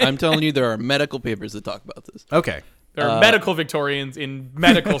things. I'm telling you, there are medical papers that talk about this. Okay. There are medical Victorians in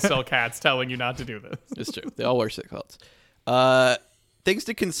medical silk hats telling you not to do this. It's true. They all wear silk hats. Things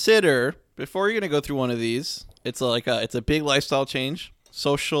to consider before you're gonna go through one of these. It's it's a big lifestyle change.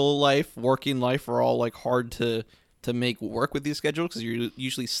 Social life, working life are all like hard to make work with these schedules because you're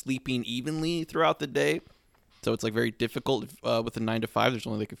usually sleeping evenly throughout the day. So it's like very difficult with a 9 to 5. There's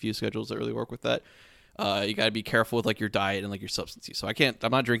only like a few schedules that really work with that. You got to be careful with like your diet and like your substance use. So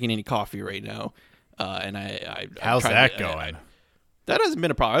I'm not drinking any coffee right now. And I'm How's trying that to- going? that hasn't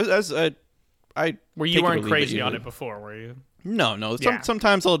been a problem. I Where you take it or weren't leave it crazy on usually. it before, were you? No. Yeah.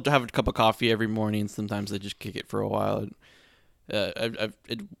 Sometimes I'll have a cup of coffee every morning. Sometimes I just kick it for a while.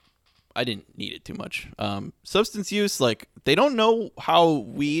 I didn't need it too much. Substance use, like they don't know how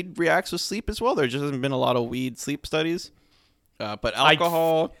weed reacts with sleep as well. There just hasn't been a lot of weed sleep studies. But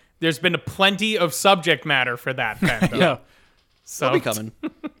alcohol, There's been plenty of subject matter for that, Ben. Though. Yeah. So they'll be coming.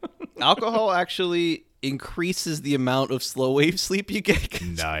 alcohol actually increases the amount of slow wave sleep you get.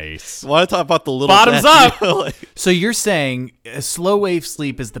 Nice. I want to talk about the little Bottoms stats, up! like, So you're saying slow wave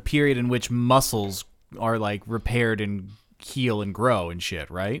sleep is the period in which muscles are like repaired and heal and grow and shit,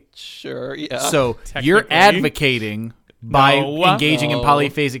 right? sure, yeah. So you're Technically. advocating by No. engaging in No.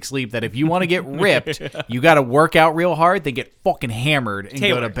 polyphasic sleep that if you want to get ripped, you got to work out real hard, then get fucking hammered and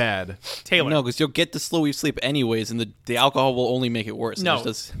Taylor. go to bed. Taylor. no, because you'll get the slow wave sleep anyways, and the alcohol will only make it worse. No.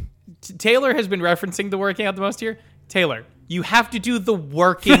 There's just- Taylor has been referencing the working out the most here. Taylor, you have to do the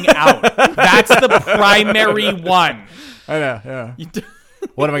working out. That's the primary one. I know, yeah.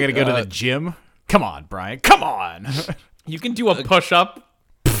 What am I going to go to the gym? Come on, Brian. Come on. You can do a push-up.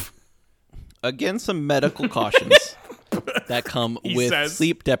 Again, some medical cautions that come He with says.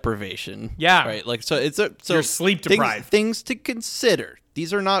 sleep deprivation. Yeah. right. Like so, it's a so You're sleep things- deprived. Things to consider.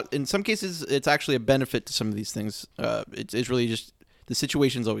 These are not. In some cases, it's actually a benefit to some of these things. It's really just the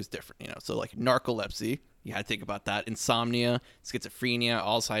situation's always different. So like narcolepsy, you had to think about that. Insomnia, schizophrenia,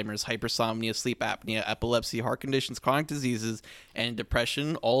 Alzheimer's, hypersomnia, sleep apnea, epilepsy, heart conditions, chronic diseases, and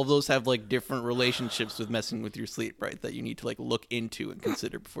depression. All of those have like different relationships with messing with your sleep, right? That you need to like look into and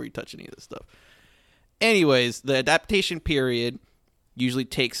consider before you touch any of this stuff. Anyways, the adaptation period usually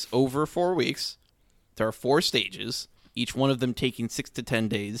takes over 4 weeks. There are 4 stages, each one of them taking 6 to 10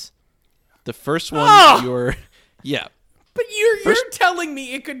 days. The first one, yeah. But you're telling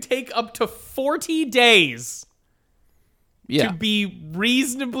me it could take up to 40 days Yeah. to be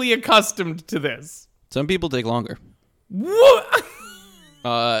reasonably accustomed to this. Some people take longer. What?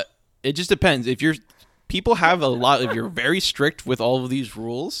 It just depends. If you're people have a lot if you're very strict with all of these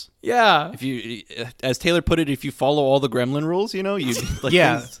rules. Yeah. If you as Taylor put it, if you follow all the gremlin rules, you like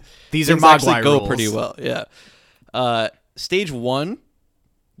Yeah. These are things actually Mogwai go rules. pretty well. Yeah. Stage 1,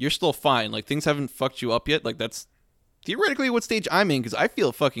 you're still fine. Like things haven't fucked you up yet. Like that's theoretically what stage I'm in because I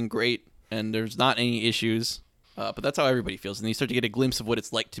feel fucking great and there's not any issues. But that's how everybody feels. And you start to get a glimpse of what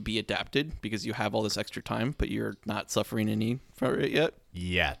it's like to be adapted because you have all this extra time, but you're not suffering any for it yet.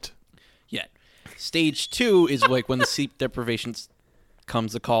 Yet. Stage 2 is like when the sleep deprivation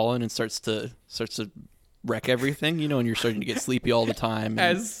comes a calling and starts to wreck everything, and you're starting to get sleepy all the time.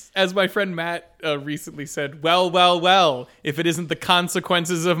 And As my friend Matt recently said, well, if it isn't the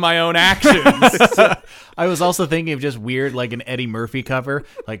consequences of my own actions. I was also thinking of just weird, like an Eddie Murphy cover,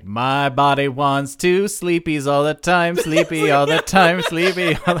 like my body wants to sleepies all the time, sleepy all the time,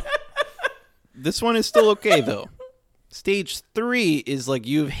 sleepy. this one is still okay though. Stage 3 is like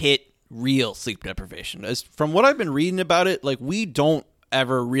you've hit real sleep deprivation. As from what I've been reading about it, like we don't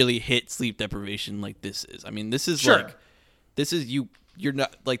ever really hit sleep deprivation like this is. I mean, this is Sure. like this is you're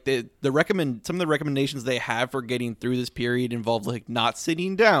not like some of the recommendations they have for getting through this period involve like not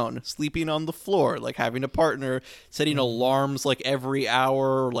sitting down, sleeping on the floor, like having a partner, setting alarms like every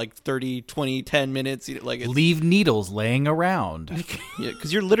hour, like 30, 20, 10 minutes, like it's, Leave needles laying around. yeah,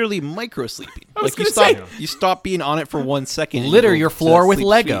 because you're literally micro sleeping. was Like gonna you stop being on it for 1 second. and Litter you go your to floor with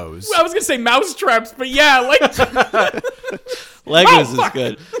sleep sweet. Legos. I was going to say mouse traps, but yeah, like Legos fuck. is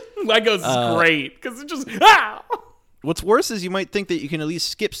good. Legos is great because it just, What's worse is you might think that you can at least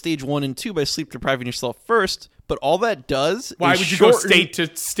skip stage 1 and 2 by sleep depriving yourself first, but all that does Why is would you go shorten-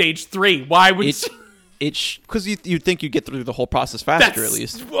 to stage 3? Why would because you'd think you'd get through the whole process faster at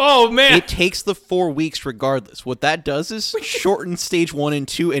least. Oh, man. It takes the 4 weeks regardless. What that does is shorten stage 1 and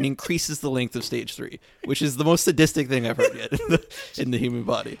 2 and increases the length of stage 3, which is the most sadistic thing I've heard yet in the human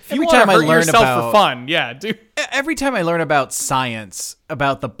body. Every wanna time I hurt learn yourself about for fun. Yeah, dude. every time I learn about science,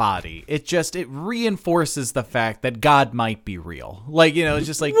 about the body, it reinforces the fact that God might be real. Like, it's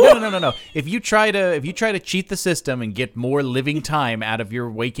just like no. If you try to cheat the system and get more living time out of your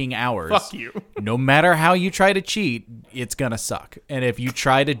waking hours, Fuck you. no matter how you try to cheat, it's gonna suck. And if you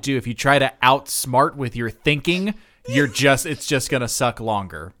try to outsmart with your thinking, it's just gonna suck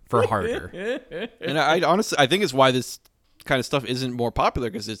longer for harder. And I honestly, I think it's why this kind of stuff isn't more popular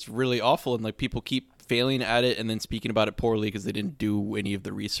because it's really awful and like people keep failing at it and then speaking about it poorly because they didn't do any of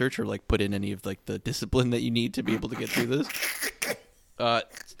the research or like put in any of like the discipline that you need to be able to get through this.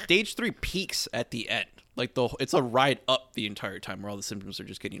 Stage 3 peaks at the end. Like it's a ride up the entire time where all the symptoms are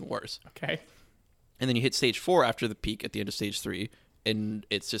just getting worse. Okay. And then you hit stage 4 after the peak at the end of stage 3, and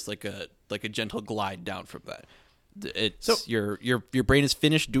it's just like a gentle glide down from that. It's your brain is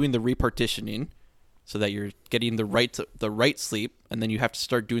finished doing the repartitioning, so that you're getting the right sleep, and then you have to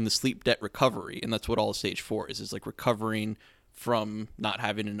start doing the sleep debt recovery, and that's what all of stage 4 is like recovering from not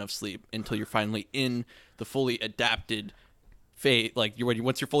having enough sleep until you're finally in the fully adapted phase. Like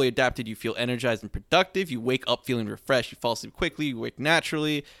once you're fully adapted, you feel energized and productive. You wake up feeling refreshed. You fall asleep quickly. You wake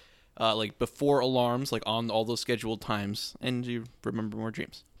naturally. Like before alarms, like on all those scheduled times, and you remember more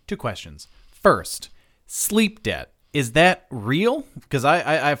dreams. Two questions. First, sleep debt. Is that real? Because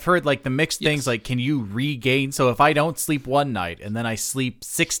I've heard like the mixed things, like can you regain? So if I don't sleep one night and then I sleep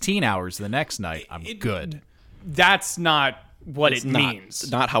 16 hours the next night, I'm good. That's not what it not, means.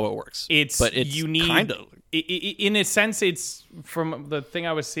 Not how it works. It's you need kind of. In a sense, it's from the thing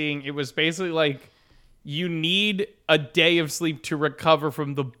I was seeing. It was basically like you need a day of sleep to recover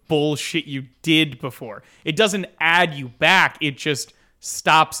from the bullshit you did before. It doesn't add you back. It just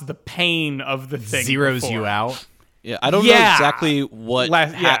stops the pain of the thing. Zeroes before. you out. Yeah, I don't know exactly what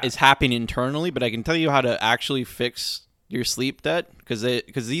is happening internally, but I can tell you how to actually fix your sleep debt because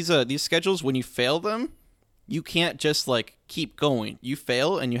these schedules, when you fail them, you can't just like keep going. You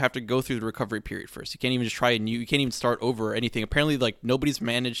fail and you have to go through the recovery period first. You can't even just try and you can't even start over or anything. Apparently, like nobody's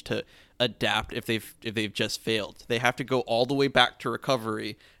managed to adapt if they've just failed. They have to go all the way back to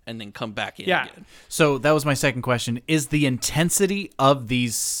recovery and then come back in again. So that was my second question. Is the intensity of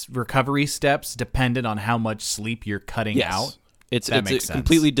these recovery steps dependent on how much sleep you're cutting out? It's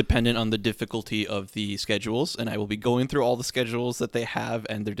completely dependent on the difficulty of the schedules, and I will be going through all the schedules that they have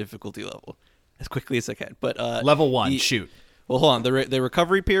and their difficulty level as quickly as I can. But level 1, shoot. Well, hold on. The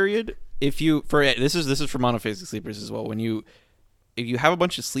recovery period, this is for monophasic sleepers as well. If you have a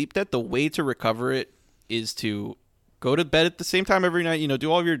bunch of sleep debt, the way to recover it is to go to bed at the same time every night. You know,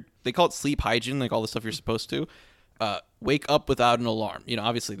 do all of they call it sleep hygiene, like all the stuff you're supposed to. Wake up without an alarm. You know,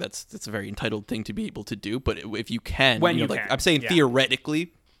 obviously that's a very entitled thing to be able to do, but if you can, I'm saying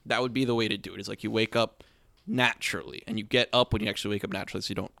theoretically, that would be the way to do it. It's like you wake up naturally and you get up when you actually wake up naturally,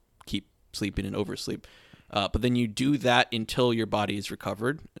 so you don't keep sleeping and oversleep. But then you do that until your body is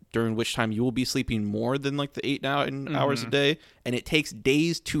recovered, during which time you will be sleeping more than like the 8 hours a day, and it takes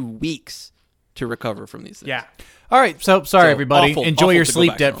days to weeks to recover from these things. Yeah. All right. So sorry, everybody. Enjoy your to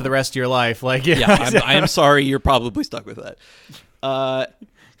sleep debt for the rest of your life. Like, I am sorry. You're probably stuck with that.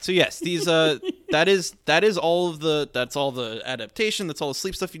 So yes, these that's all the adaptation. That's all the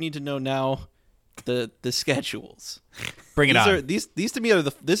sleep stuff you need to know now. The schedules. Bring it on. These to me are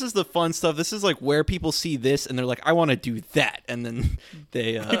this is the fun stuff. This is like where people see this and they're like, I want to do that, and then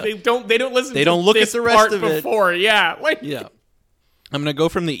they don't listen. They don't look at the rest of it before. Yeah. Yeah. I'm gonna go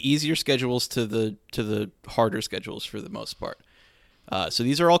from the easier schedules to the harder schedules for the most part. So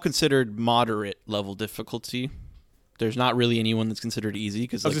these are all considered moderate level difficulty. There's not really anyone that's considered easy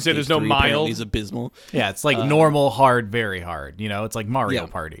because there's no mild. Is abysmal. Yeah, it's like normal, hard, very hard. You know, it's like Mario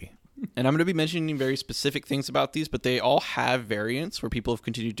Party. And I'm going to be mentioning very specific things about these, but they all have variants where people have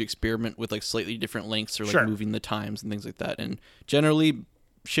continued to experiment with like slightly different lengths or like moving the times and things like that. And generally,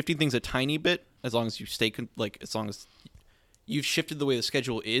 shifting things a tiny bit, as long as you stay as long as you've shifted the way the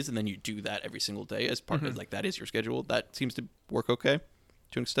schedule is, and then you do that every single day as part of like that is your schedule. That seems to work okay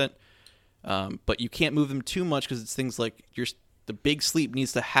to an extent. But you can't move them too much because it's things like the big sleep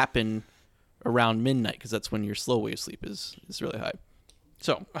needs to happen around midnight because that's when your slow wave sleep is really high.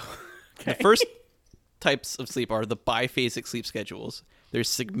 So the first types of sleep are the biphasic sleep schedules. There's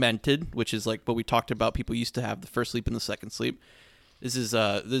segmented, which is like what we talked about. People used to have the first sleep and the second sleep. This is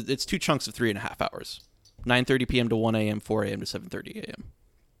it's 2 chunks of 3.5 hours. 9:30 p.m. to 1 a.m., 4 a.m. to 7:30 a.m.,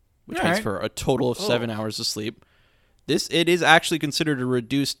 which makes for a total of 7 hours of sleep. It is actually considered a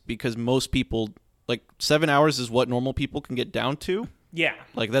reduced because most people, like 7 hours is what normal people can get down to. Yeah.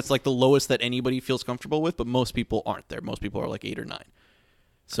 Like that's like the lowest that anybody feels comfortable with, but most people aren't there. Most people are like 8 or 9.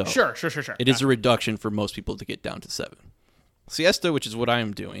 So Sure. It is a reduction for most people to get down to 7. Siesta, which is what I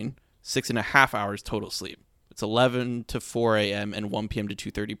am doing, 6.5 hours total sleep. It's 11 to 4 a.m. and 1 p.m. to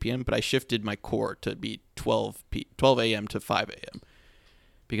 2:30 p.m., but I shifted my core to be 12 a.m. to 5 a.m.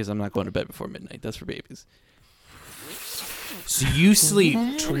 because I'm not going to bed before midnight. That's for babies. So you sleep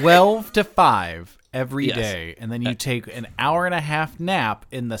 12 to 5 every day, and then you take an hour and a half nap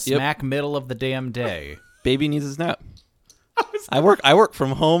in the smack middle of the damn day. Baby needs his nap. I work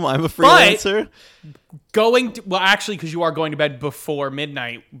from home. I'm a freelancer. Actually, because you are going to bed before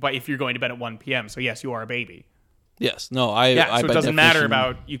midnight, but if you're going to bed at 1 p.m., so yes, you are a baby. Yes. No, so it doesn't matter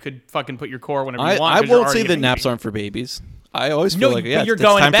about, you could fucking put your core whenever you want. I won't say that naps aren't for babies. I always feel like, you're it's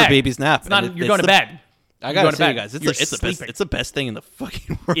going time to bed. for baby's nap. You're going to bed. I gotta say, you guys, it's the best thing in the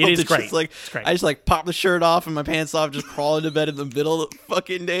fucking world. It is it's great. Just like, it's great. I just like pop the shirt off and my pants off, just crawl into bed in the middle of the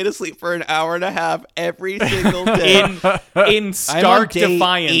fucking day to sleep for an hour and a half every single day. in stark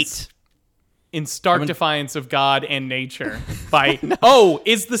defiance. 8. In stark defiance of God and nature.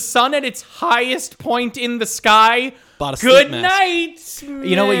 Is the sun at its highest point in the sky? Good night.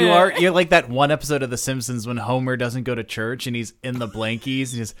 You know what you are? You're like that one episode of The Simpsons when Homer doesn't go to church and he's in the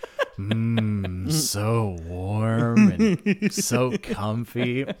blankies and he's so warm and so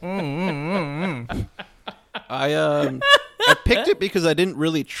comfy. I picked it because I didn't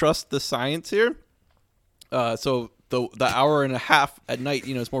really trust the science here. So the hour and a half at night,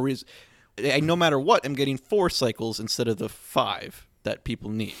 it's more reason. No matter what, I'm getting 4 cycles instead of the 5 that people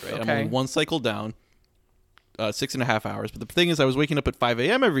need. Right, I'm Okay. only 1 cycle down, 6.5 hours. But the thing is, I was waking up at 5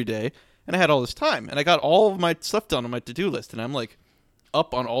 a.m. every day, and I had all this time, and I got all of my stuff done on my to-do list, and I'm like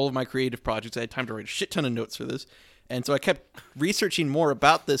up on all of my creative projects. I had time to write a shit ton of notes for this. And so I kept researching more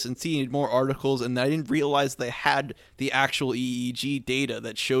about this and seeing more articles, and I didn't realize they had the actual EEG data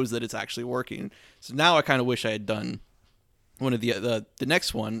that shows that it's actually working. So now I kind of wish I had done one of the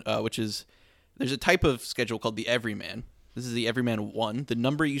next one, which is there's a type of schedule called the Everyman. This is the Everyman 1. The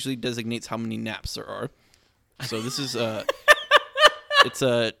number usually designates how many naps there are. So this is it's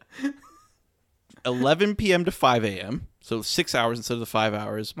 11 p.m. to 5 a.m. So 6 hours instead of the 5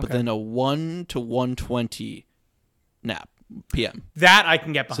 hours, but then a 1 to 1:20 nap p.m. That I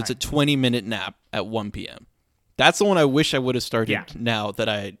can get So behind. it's a 20-minute nap at 1 p.m. That's the one I wish I would have started Yeah. now that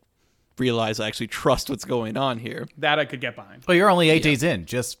I realize I actually trust what's going on here. that I could get behind. Well, you're only 8 days in.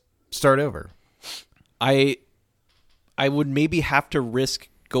 Just start over. I would maybe have to risk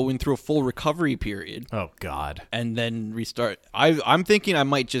going through a full recovery period Oh, God. and then restart. I'm thinking I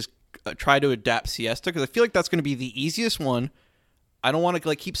might just try to adapt siesta because I feel like that's going to be the easiest one. I don't want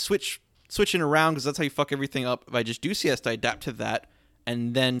to keep switching around because that's how you fuck everything up. If I just do siesta, I adapt to that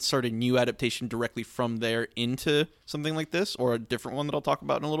and then start a new adaptation directly from there into something like this or a different one that I'll talk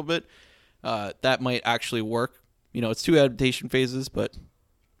about in a little bit. That might actually work. It's 2 adaptation phases, but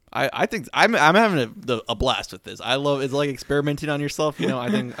I think I'm having a blast with this. I love it's like experimenting on yourself. I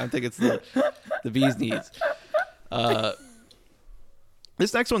think it's the bee's knees.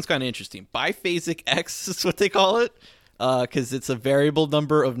 This next one's kind of interesting. Biphasic X is what they call it. Because it's a variable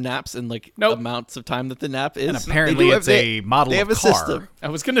number of naps and Nope. amounts of time that the nap is. And apparently it's a model they of have a car. system. I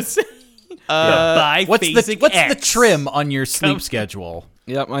was gonna say. What's the X. trim on your sleep schedule?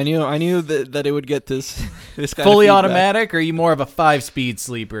 Yep, I knew that it would get this kind Fully of feedback. automatic, or are you more of a 5-speed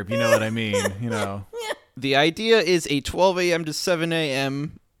sleeper, if you know what I mean? The idea is a 12 a.m. to 7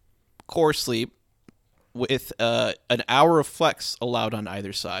 a.m. core sleep with an hour of flex allowed on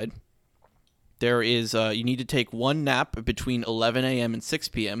either side. There is you need to take 1 nap between 11 a.m. and 6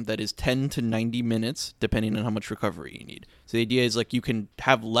 p.m. That is 10 to 90 minutes, depending on how much recovery you need. So the idea is you can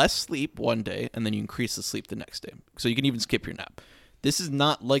have less sleep one day, and then you increase the sleep the next day. So you can even skip your nap. This is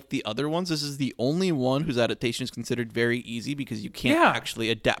not like the other ones. This is the only one whose adaptation is considered very easy because you can't Yeah. actually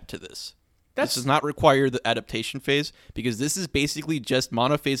adapt to this. That's- This does not require the adaptation phase because this is basically just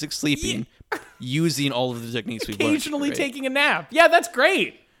monophasic sleeping using all of the techniques we've learned. Occasionally right? taking a nap. Yeah, that's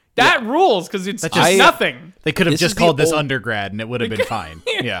great. That rules because it's That just just- nothing. They could have This just is the called this old- undergrad, and it would have been fine.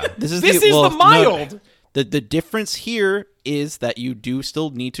 Yeah. This is This the, is well, the mild. The difference here is that you do still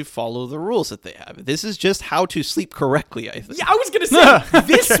need to follow the rules that they have. This is just how to sleep correctly, I think. Yeah, I was gonna say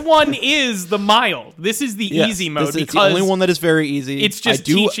this one is the mild. This is the Yes, easy mode this is because the only one that is very easy. it's just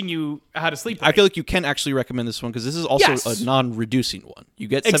teaching you how to sleep. I Right. feel like you can actually recommend this one because this is also Yes. a non-reducing one. You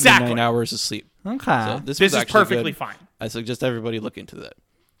get Exactly. 79 hours of sleep. Okay. So this was is actually perfectly good. fine. I suggest everybody look into that.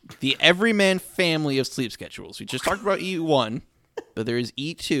 The Everyman family of sleep schedules. We just talked about E1, but there is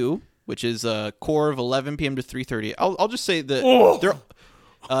E2, which is a core of 11 p.m. to 3:30. I'll just say that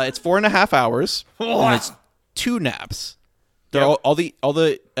it's 4.5 hours, and it's 2 naps. They're Yep. all the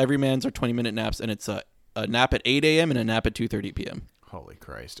Everymans are 20-minute naps, and it's a nap at 8 a.m. and a nap at 2:30 p.m. Holy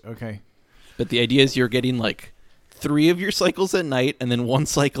Christ. Okay. But the idea is you're getting 3 of your cycles at night, and then 1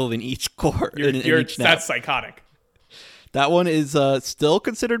 cycle in each core in each nap. That's psychotic. That one is still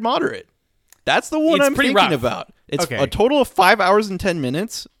considered moderate. That's the one It's I'm pretty thinking rough. about. It's Okay. a total of 5 hours and 10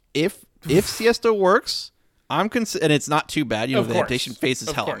 minutes. If siesta works, and it's not too bad. Of The course. adaptation phase is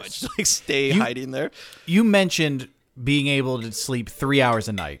Of hell. I course. might just stay hiding there. You mentioned being able to sleep 3 hours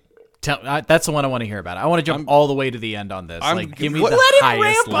a night. That's the one I want to hear about. I want to jump all the way to the end on this. Give me what- the Let him highest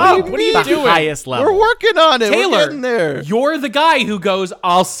ramp level. up. What are you the doing? highest level. We're working on it. We're Taylor, getting there. you're the guy who goes,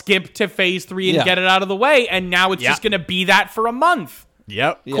 I'll skip to phase 3 and Yeah. get it out of the way, and now it's just going to be that for a month.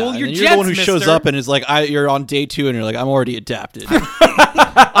 Yep. Yeah, Cool and your then you're the one who jets, shows mister. up and is like, you're on day 2, and you're like, I'm already adapted.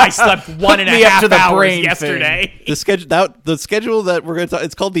 I slept 1.5 me up to the hours brain yesterday. the schedule that we're going to talk,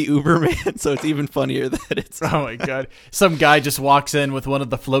 it's called the Uberman, so it's even funnier that it's. Oh my god. Some guy just walks in with one of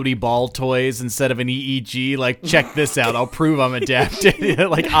the floaty ball toys instead of an EEG. Like, check this out. I'll prove I'm adapted.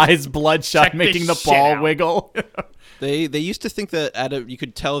 Like eyes bloodshot, Check making this the ball shit out. wiggle. They used to think that you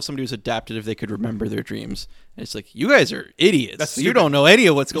could tell if somebody was adapted if they could remember their dreams. And it's like, you guys are idiots. That's You stupid. don't know any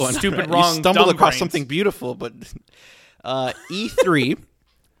of what's going Stupid, on. wrong, You stumbled dumb across brains. something beautiful, but E3,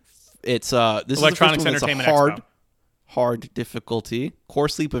 this is the first Electronics one that's a Entertainment hard difficulty. Core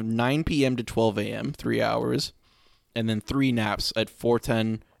sleep of 9 p.m. to 12 a.m., 3 hours. and then 3 naps at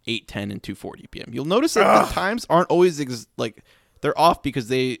 4:10, 8:10, and 2:40 p.m. You'll notice that the times aren't always they're off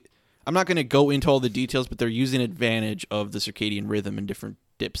because I'm not going to go into all the details, but they're using advantage of the circadian rhythm and different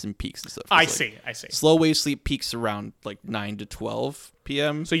dips and peaks and stuff. I see. Slow wave sleep peaks around like 9 to 12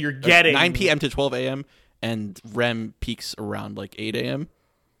 p.m. So you're getting 9 p.m. to 12 a.m. and REM peaks around like 8 a.m.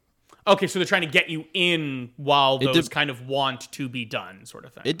 Okay, so they're trying to get you in while those kind of want to be done, sort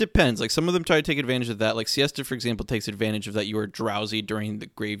of thing. It depends. Like some of them try to take advantage of that. Like siesta, for example, takes advantage of that you are drowsy during the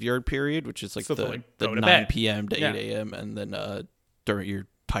graveyard period, which is like So the go to 9 bed. p.m. to Yeah. 8 a.m. and then during you're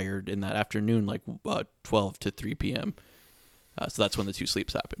tired in that afternoon, like 12 to 3 p.m. So that's when the 2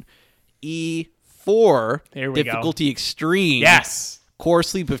 sleeps happen. E4 Here we go. difficulty extreme. Yes, Core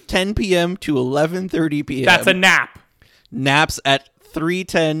sleep of 10 p.m. to 11:30 p.m. that's a nap. Naps at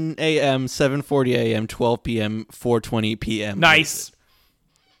 3:10 a.m., 7:40 a.m., 12 p.m., 4:20 p.m. Nice.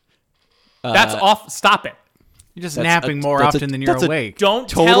 That's off. Stop it. You're just That's napping more that's often than you're that's awake. Don't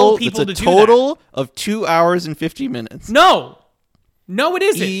Total. tell people to It's a do that. total of 2 hours and 50 minutes. No, it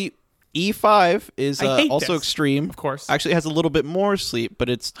isn't. E5 is I hate also this. extreme. Of course. Actually, it has a little bit more sleep, but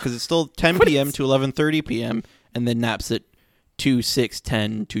it's because it's still 10 p.m. to 11:30 p.m. and then naps at 2, 6,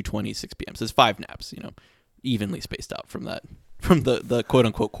 10, 2:20, 6 p.m. So it's 5 naps, evenly spaced out from the quote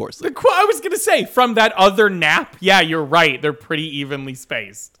unquote core sleep. I was gonna say from that other nap. Yeah, you're right. They're pretty evenly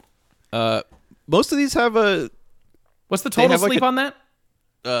spaced. Most of these have What's the total have like sleep a- on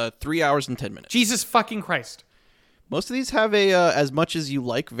that? 3 hours and 10 minutes. Jesus fucking Christ. Most of these have a as much as you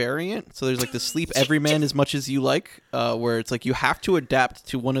like variant. So there's like the sleep every man as much as you like, where it's like you have to adapt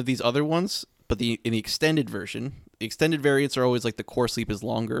to one of these other ones. But in the extended version, the extended variants are always like the core sleep is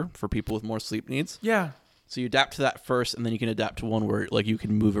longer for people with more sleep needs. Yeah. So you adapt to that first, and then you can adapt to one where like you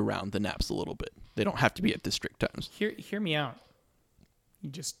can move around the naps a little bit. They don't have to be at the strict times. Hear me out. You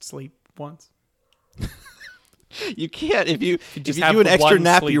just sleep once. You can't if you just do have an the extra one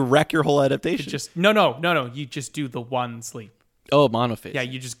nap, sleep. you wreck your whole adaptation. Just no. You just do the one sleep. Oh, monophase. Yeah,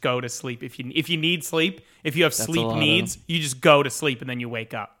 you just go to sleep. If you need sleep, if you have That's a sleep lot needs, you just go to sleep and then you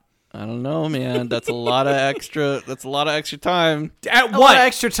wake up. I don't know, man. That's a lot of extra. That's a lot of extra time. At A lot what? of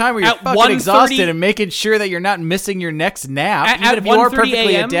extra time where you're At fucking 1:30 exhausted and making sure that you're not missing your next nap, even At if you are 1:30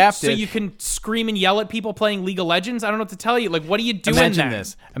 perfectly a.m. adapted. so you can scream and yell at people playing League of Legends. I don't know what to tell you. Like, what are you doing Imagine then?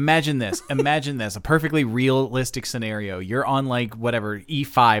 this. Imagine this. A perfectly realistic scenario. You're on like whatever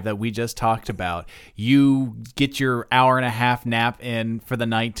E5 that we just talked about. You get your hour and a half nap in for the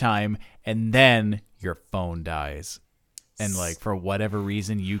nighttime, and then your phone dies. And like for whatever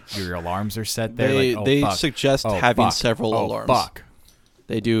reason, your alarms are set there. They fuck. suggest Oh, having fuck. several Oh, alarms. Fuck.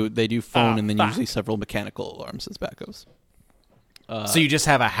 They do phone and then fuck. usually several mechanical alarms as backups. So you just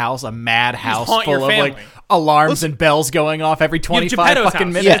have a mad house haunt your full of like family. alarms and bells going off every 25 Geppetto's fucking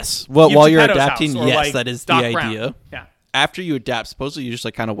house. minutes. Yes. Well, You have while you're Geppetto's adapting, house, or, yes, like, that is Doc the Brown. idea. Yeah. After you adapt, supposedly you just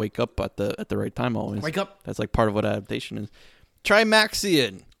like kind of wake up at the right time always. Wake up. That's like part of what adaptation is. Try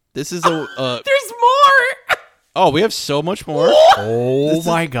Maxian. This is a. There's more. Oh, we have so much more. Oh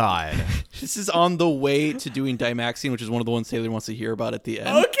my god. This is on the way to doing Dimaxian, which is one of the ones Taylor wants to hear about at the end.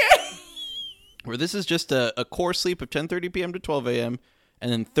 Okay. Where this is just a core sleep of 10:30 p.m. to 12 a.m. and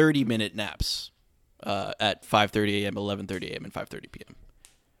then 30-minute naps at 5:30 a.m., 11:30 a.m., and 5:30 p.m.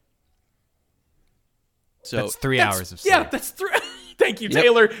 So That's 3 hours of sleep. Yeah, that's 3. Thank you,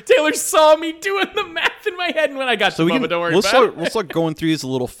 Taylor. Taylor saw me doing the math in my head, and when I got to Bubba, don't worry about it. we'll start going through these a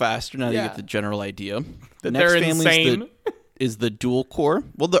little faster now that you Yeah. get the general idea. The They're next family insane. is the dual core.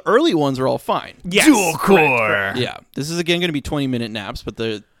 Well, the early ones are all fine. Yes, Dual correct, core. correct. Yeah, this is again going to be 20-minute naps, but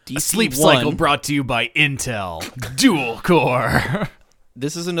the DC A sleep 1, cycle brought to you by Intel. Dual core.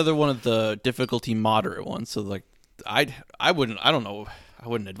 This is another one of the difficulty moderate ones. So like, I wouldn't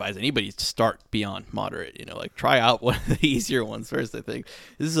advise anybody to start beyond moderate. Like try out one of the easier ones first. I think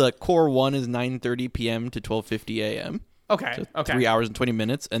this is a core 1 is 9:30 p.m. to 12:50 a.m. Okay. So Okay. 3 hours and 20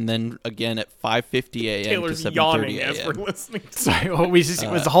 minutes, and then again at 5:50 a.m. Taylor's to 7:30 yawning a.m. as we're listening. Sorry, well, it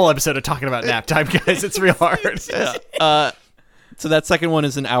was a whole episode of talking about nap time, guys. It's real hard. So that second one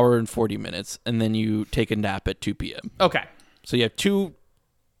is an hour and 40 minutes, and then you take a nap at 2 p.m. Okay. So you have two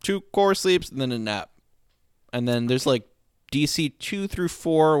core sleeps and then a nap, and then there's like DC 2 through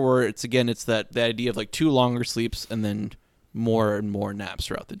 4 where it's the idea of like 2 longer sleeps and then more and more naps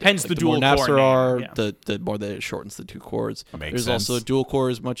throughout the day. Hence Like, the more dual naps core there are, name, yeah. the more that it shortens the 2 cores. makes There's sense. also dual core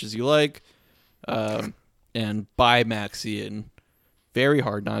as much as you like, and Bimaxian, very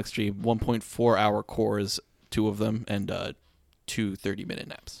hard, not extreme. 1.4 hour cores, 2 of them, and 2 30-minute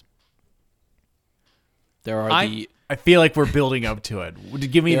naps. There are I feel like we're building up to it.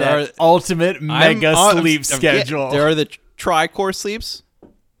 Give me There that are- ultimate mega sleep schedule. There are the tri-core sleeps.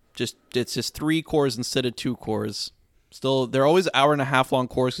 It's just 3 cores instead of 2 cores. Still, they're always hour and a half long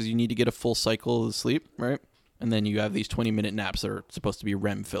course because you need to get a full cycle of sleep, right? And then you have these 20-minute naps that are supposed to be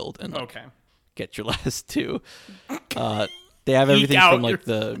REM filled and like, Okay. get your last 2. They have everything out from like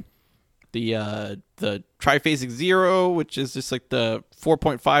the triphasic 0, which is just like the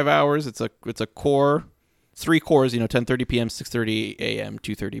 4.5 hours. It's a core, 3 cores. 10:30 p.m., 6:30 a.m.,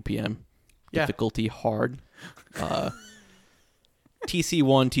 2:30 p.m. Yeah. Difficulty hard.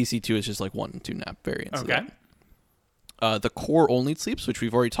 TC1, TC2 is just like 1 and 2 nap variants. Okay. The core only sleeps, which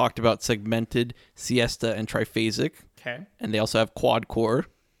we've already talked about, segmented, siesta, and triphasic. Okay. And they also have quad core,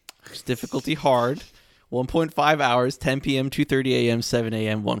 which is difficulty hard, 1.5 hours, 10 p.m., 2:30 a.m., 7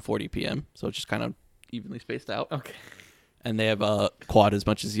 a.m., 1:40 p.m. So it's just kind of evenly spaced out. Okay. And they have quad as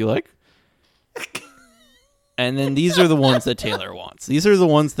much as you like. And then these are the ones that Taylor wants. These are the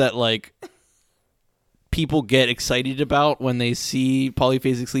ones that like people get excited about when they see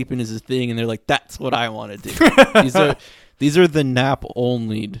polyphasic sleeping as a thing, and they're like, "That's what I want to do." These are the nap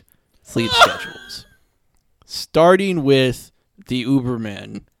only sleep schedules. Starting with the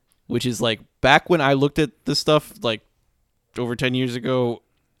Uberman, which is like back when I looked at this stuff like over 10 years ago.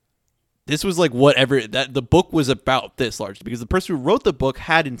 This was like whatever that the book was about this large, because the person who wrote the book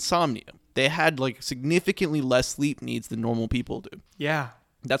had insomnia. They had like significantly less sleep needs than normal people do. Yeah.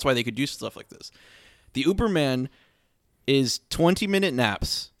 That's why they could do stuff like this. The Uberman is 20-minute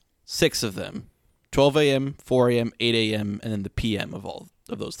naps, 6 of them, 12 a.m., 4 a.m., 8 a.m., and then the p.m. of all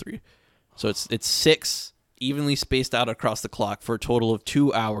of those 3. So it's 6 evenly spaced out across the clock for a total of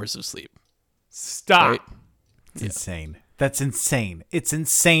 2 hours of sleep. Stop. Right? It's insane. That's insane. It's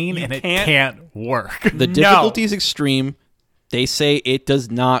insane, and it can't- can't work. The difficulty is extreme. They say it does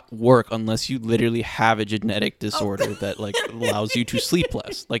not work unless you literally have a genetic disorder that like allows you to sleep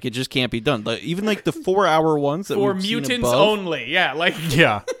less. Like it just can't be done. Like, even like the 4-hour ones that For we've seen mutants above, only. Yeah. Like.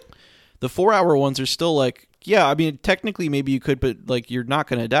 Yeah. the 4-hour ones are still like, yeah, I mean, technically maybe you could, but like you're not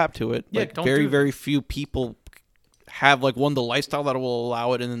going to adapt to it. Yeah, Like don't very, do it. very few people have like the lifestyle that will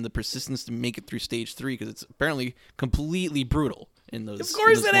allow it, and then the persistence to make it through stage 3, because it's apparently completely brutal in those, Of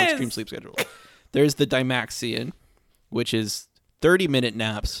course in those it more is. extreme sleep schedules. There's the Dymaxion, which is 30-minute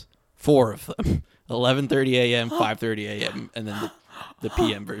naps, 4 of them, 11:30 a.m., 5:30 a.m., and then the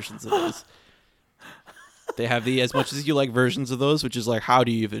PM versions of those. They have the as much as you like versions of those, which is like, how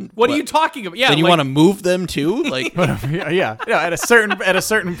do you even? What are you talking about? Yeah. Then you like, want to move them too? Like, Yeah. No, at a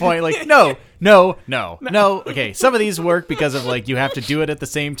certain point, like, no. Okay, some of these work because of like you have to do it at the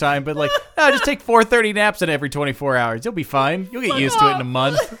same time, but like, no, just take 4:30 naps in every 24 hours. You'll be fine. You'll get used to it in a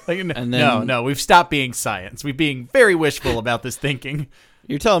month. Like, And then- no, we've stopped being science. We're being very wishful about this thinking.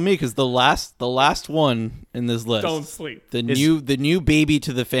 you're telling me, because the last one in this list, Don't sleep. the new baby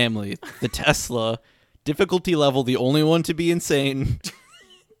to the family, the Tesla, difficulty level, the only one to be insane,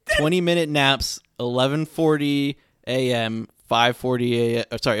 20-minute naps, 11:40 a.m., 5:40 a.m.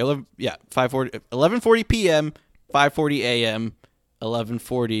 Sorry, 11:40 p.m., 5:40 a.m.,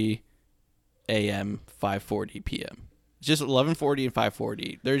 11:40 a.m., 5:40 p.m. It's just 11:40 and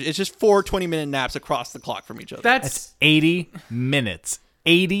 5:40. It's just 4 20-minute naps across the clock from each other. That's 80 minutes.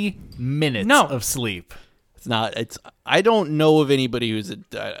 80 minutes No. of sleep. It's not. It's. I don't know of anybody who's.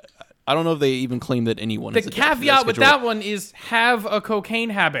 I don't know if they even claim that anyone. the is adapted to caveat with schedule. that one is have a cocaine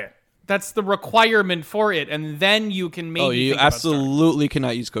habit. That's the requirement for it, and then you can maybe. Oh, you think about starting. absolutely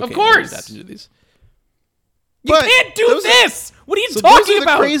cannot use cocaine. course. when you adapt to do these. You But can't do those are- this. What are you So talking those are the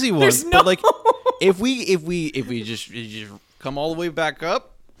about? crazy ones. There's no. But like, if we just come all the way back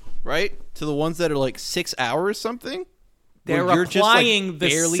up, right, to the ones that are like 6 hours something, They're where you're just, like, applying the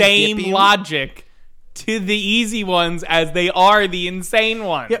barely same dipping. logic to the easy ones as they are the insane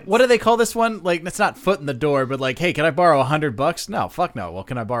ones. Yeah, what do they call this one? Like, it's not foot in the door, but like, hey, can I borrow $100? No, fuck no. Well,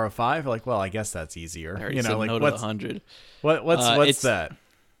 can I borrow 5? Like, well, I guess that's easier. I already You know, said like no to what's the 100. what's it's- that?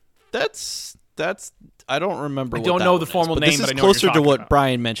 That's I don't remember. I what don't that know one the is, formal but name, this but is I know what you're closer to talking what about.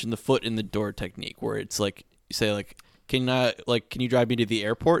 Brian mentioned, the foot in the door technique, where it's like you say like, can you drive me to the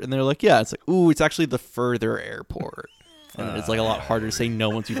airport? And they're like, yeah. It's like, ooh, it's actually the further airport. And it's like a lot harder to say no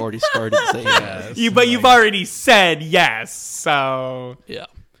once you've already started saying yes. But you've already said yes, so Yeah.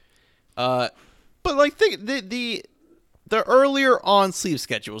 But like the earlier on sleep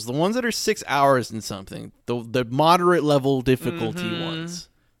schedules, the ones that are 6 hours and something, the moderate level difficulty ones,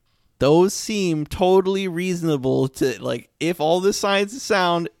 those seem totally reasonable to like, if all the science is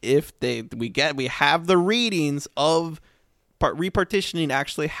sound, if we have the readings of repartitioning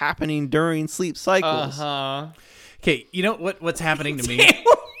actually happening during sleep cycles. uh-huh. Okay, you know what's happening to me?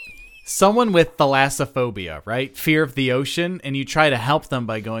 someone with thalassophobia, right? Fear of the ocean, and you try to help them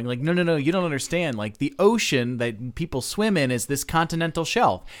by going like, no, you don't understand. Like the ocean that people swim in is this continental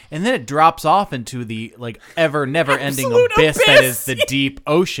shelf, and then it drops off into the like never ending Absolute abyss that abyss. is the deep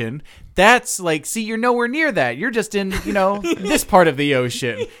ocean. That's like, see, you're nowhere near that. You're just in, this part of the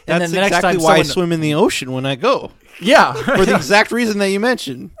ocean. And That's then the exactly next time why I someone, swim in the ocean when I go. yeah, For the exact reason that you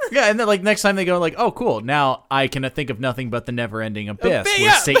mentioned. yeah, and then like next time they go like, oh, cool. Now I can think of nothing but the never-ending abyss, where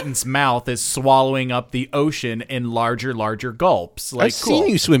yeah. Satan's mouth is swallowing up the ocean in larger gulps. Like, I've cool. seen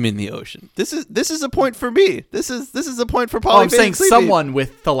you swim in the ocean. This is a point for me. This is a point for Oh, I'm polyphasic saying sleeping. someone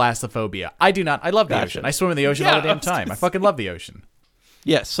with thalassophobia. I do not. I love the Gotcha. ocean. I swim in the ocean all the Yeah, damn time. I fucking love the ocean.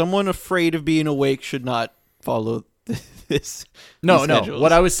 Yes, someone afraid of being awake should not follow this. No, these no. schedules.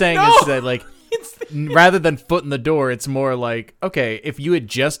 What I was saying No! is that like, rather than foot in the door, it's more like, okay, if you had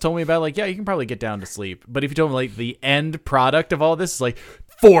just told me about like, yeah, you can probably get down to sleep. But if you told me like the end product of all this is like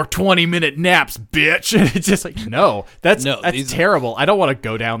 4 20-minute naps, bitch, it's just like, no, that's these- terrible. I don't want to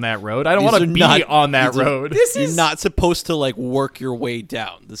go down that road. I don't These want are to be not- on that these are- road. You're not supposed to like work your way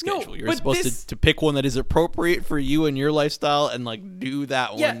down the schedule. You're but supposed this- to pick one that is appropriate for you and your lifestyle and like do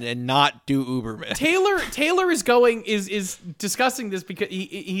that Yeah. one and not do Uberman. Taylor is discussing this because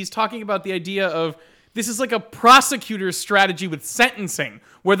he's talking about the idea of this is like a prosecutor's strategy with sentencing,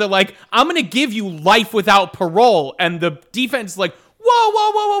 where they're like, I'm going to give you life without parole. And the defense is like,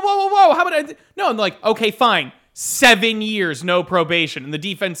 whoa. How about no? And they're like, okay, fine. 7 years, no probation. And the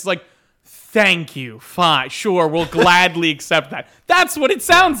defense is like, thank you. Fine. Sure. We'll gladly accept that. That's what it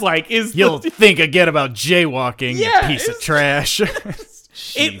sounds like. You'll think again about jaywalking, Yeah, you piece of it's- trash.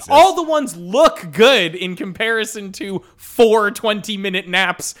 All the ones look good in comparison to 4 20-minute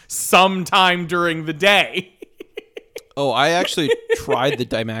naps sometime during the day. Oh, I actually tried the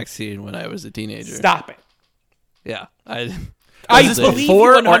Dimaxion when I was a teenager. Stop it. Yeah, I Is this believe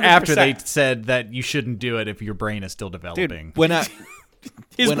before you or after 100%. they said that you shouldn't do it if your brain is still developing? when I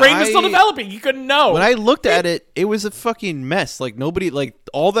His when brain was still I- developing. You couldn't know. when I looked at it, it was a fucking mess. Like nobody, like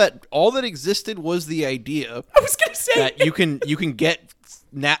all that existed was the idea I was gonna say that you can get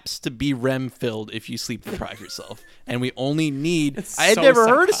naps to be REM filled if you sleep deprive yourself, and we only need. It's I had so never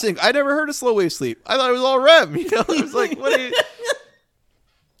heard psychotic. I never heard of slow wave sleep. I thought it was all REM. You know, it was like what?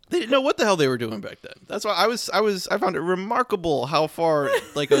 They didn't know what the hell they were doing back then. That's why I found it remarkable how far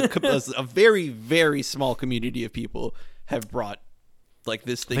like a very very small community of people have brought like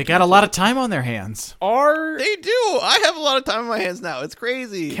this thing. They got a lot of time on their hands. They do. I have a lot of time on my hands now. It's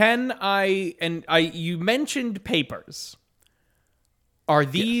crazy. Can I you mentioned papers. Are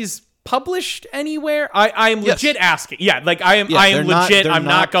these published anywhere? I am Yes. legit asking. Yeah, like I am Yeah, I am they're not- legit. they're I'm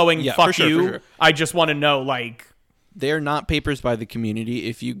not going yeah, fuck for sure, you. for sure. I just want to know like They're not papers by the community.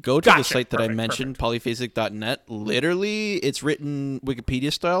 If you go to the Gotcha. site that I Perfect, mentioned, polyphasic.net, literally it's written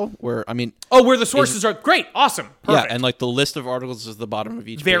Wikipedia style, where, I mean, where the sources are great. Awesome. Perfect. yeah, and like the list of articles is the bottom of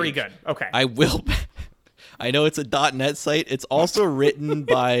each very page. good. Okay. I will, I know it's a .net site. It's also written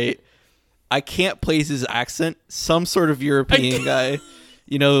by, I can't place his accent, some sort of European guy,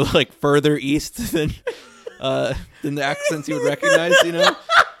 you know, like further east than the accents you would recognize, you know?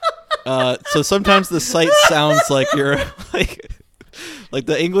 So sometimes the site sounds like you're like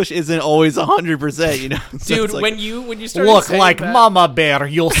the English isn't always 100%, you know. So Dude, it's like, when you started Look saying like that, Mama Bear.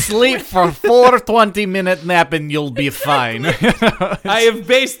 You'll sleep for 4 20-minute nap and you'll be fine. I have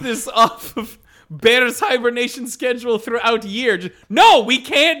based this off of Bear's hibernation schedule throughout year. No, we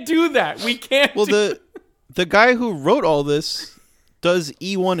can't do that. We can't. well, do the guy who wrote all this does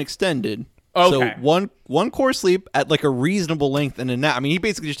E1 extended. Okay. So one core sleep at like a reasonable length and a nap. I mean, he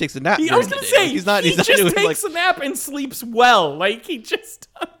basically just takes a nap. I was during gonna the day. say Like, he's not just doing takes like a nap and sleeps well. Like he just.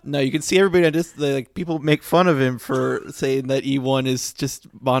 no. You can see everybody. Like people make fun of him for saying that E1 is just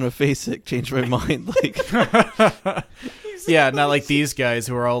monophasic. Changed my mind. Like Yeah, not like these guys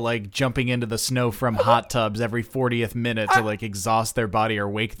who are all like jumping into the snow from hot tubs every 40th minute to like exhaust their body or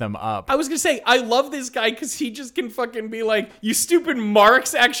wake them up. I was gonna say I love this guy because he just can fucking be like, "You stupid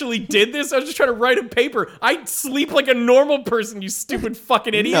Marx actually did this." I was just trying to write a paper. I sleep like a normal person. You stupid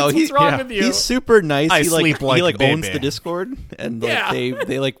fucking idiots. No, What's wrong with you? he's super nice. I he sleep he like like owns baby. the Discord, and like Yeah.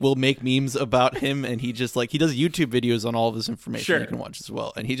 they like will make memes about him, and he just like he does YouTube videos on all of this information Sure. you can watch as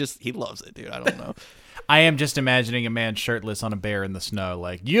well, and he loves it, dude. I don't know. I am just imagining a man shirtless on a bear in the snow,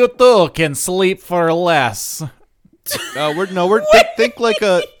 like, you too can sleep for less. We're think like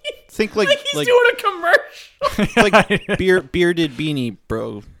He's doing a commercial. like bearded beanie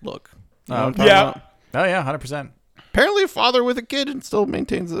bro look. You know what I'm talking Yeah. about? Oh, yeah, 100%. Apparently a father with a kid and still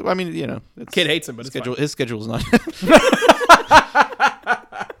maintains it. I mean, you know, it's, Kid hates him, but it's schedule. fine. His schedule is not.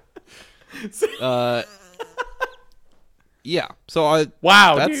 Yeah. So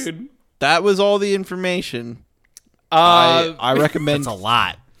Wow, that's- dude. that was all the information. Uh, I recommend That's a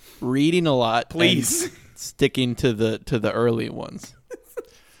lot. reading a lot, Please. and sticking to the early ones.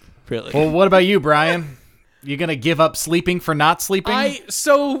 Really. Well, what about you, Brian? You gonna give up sleeping for not sleeping?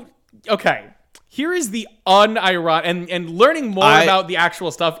 Okay. Here is the unironic, and learning more about the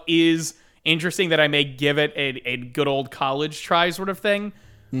actual stuff is interesting. That I may give it a good old college try sort of thing.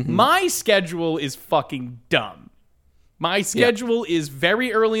 My schedule is fucking dumb. My schedule is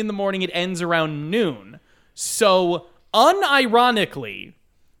very early in the morning. It ends around noon. So, unironically,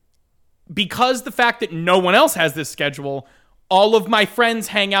 because the fact that no one else has this schedule, all of my friends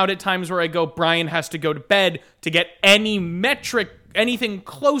hang out at times where I go, Brian has to go to bed to get anything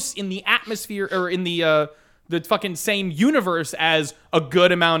close in the atmosphere or in the fucking same universe as a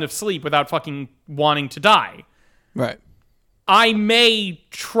good amount of sleep without fucking wanting to die. Right. I may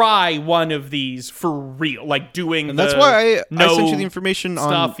try one of these for real, like doing And that's why I no sent you the information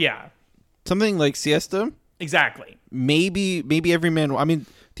stuff. on Yeah, something like siesta. exactly. Maybe every man. I mean,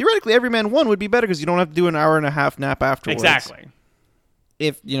 theoretically, every man one would be better because you don't have to do an hour and a half nap afterwards. Exactly.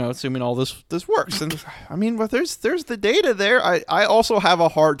 If assuming all this works, and I mean, but there's the data there. I also have a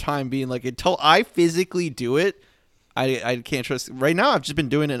hard time being like, until I physically do it, I can't trust. Right now, I've just been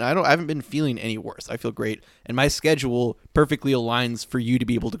doing it, and I haven't been feeling any worse. I feel great, and my schedule perfectly aligns for you to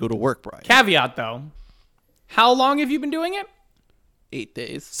be able to go to work, Brian. Caveat though, how long have you been doing it? 8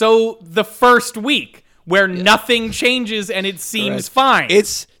 days. So the first week where nothing changes and it seems fine.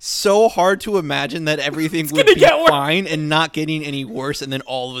 It's so hard to imagine that everything would gonna be get worse. fine and not getting any worse, and then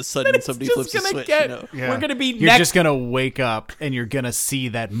all of a sudden somebody flips a switch. We're gonna be You're next. just gonna wake up and you're gonna see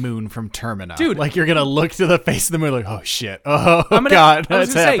that moon from Termina. Dude. Like you're gonna look to the face of the moon like, oh shit. Oh I'm gonna, god, I was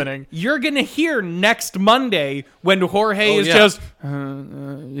that's gonna say, happening. you're gonna hear next Monday when Jorge is yeah. just,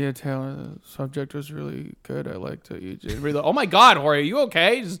 yeah, Taylor, the subject was really good. I liked it. You did really. Oh my God, Jorge, are you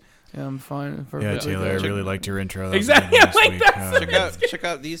okay? Just, yeah, I'm fine. Yeah, Taylor, I really liked your intro. That was Exactly, good last like week. that. Check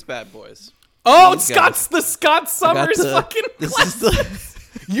out these bad boys. Oh, These guys. Scott Summers fucking. This is the.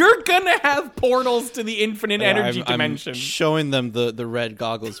 You're gonna have portals to the infinite energy I'm dimension. showing them the red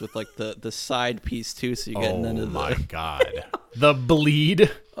goggles with like the side piece too, so you get none Oh of my the. god. The bleed.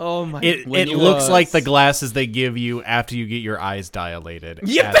 Oh my! It When you, looks like the glasses they give you after you get your eyes dilated.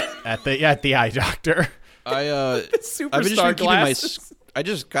 Yeah. At the eye doctor. I've superstar been just been keeping glasses. I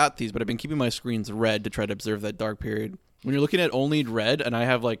just got these, but I've been keeping my screens red to try to observe that dark period. When you're looking at only red, and I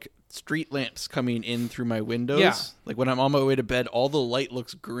have like street lamps coming in through my windows, Yeah. like when I'm on my way to bed, all the light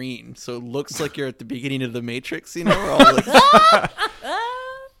looks green, so it looks like you're at the beginning of the Matrix. You know, where all like,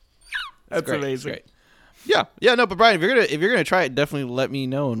 That's great, amazing. it's great. Yeah, no, but Brian, if you're gonna try it, definitely let me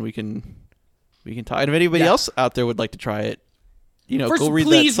know, and we can talk. And if anybody else out there would like to try it, First, go read that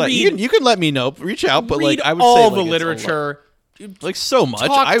please site. read- You can let me know. Reach out, but Read like I would all say, the like, it's a literature. lot. Like so much.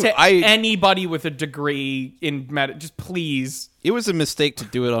 Talk to I anybody with a degree in just please. it was a mistake to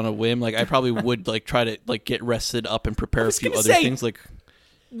do it on a whim. Like I probably would like try to like get rested up and prepare a was few gonna other say- things. Like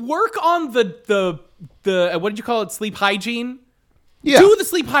Work on the what did you call it? Sleep hygiene. yeah, Do the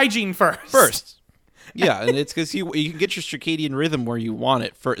sleep hygiene first. yeah, and it's because you can get your circadian rhythm where you want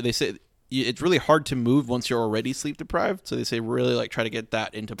it. They say it's really hard to move once you're already sleep deprived. So they say really like try to get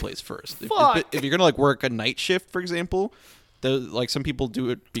that into place first. Fuck. If you're gonna like work a night shift, for example. Like some people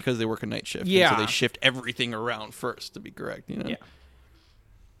do it because they work a night shift. Yeah. And so they shift everything around first to be correct. You know. Yeah.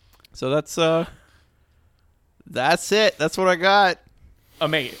 So that's it. That's what I got.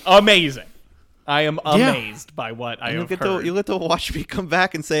 Amazing. I am amazed by what I You have get heard. to watch me come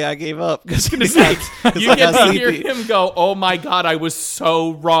back and say I gave up because You get to hear him go, "Oh my God, I was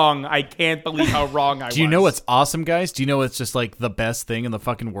so wrong. I can't believe how wrong I was." Do you know what's awesome, guys? Do you know what's just like the best thing in the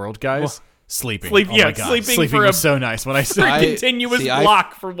fucking world, guys? Sleeping. Sleep- Oh yeah, my God. sleeping for was a- so nice when I for said a continuous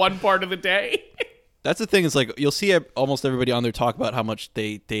block for one part of the day? That's the thing is like you'll see almost everybody on there talk about how much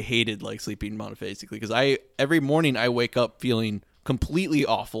they hated like sleeping monophasically because every morning I wake up feeling completely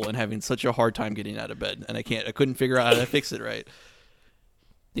awful and having such a hard time getting out of bed and I couldn't figure out how to fix it right.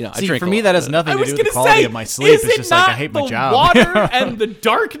 You know, I See, drink for a me lot, that has but- nothing I to was do with the gonna quality say, of my sleep. is It's it just like I not hate my the job. water and the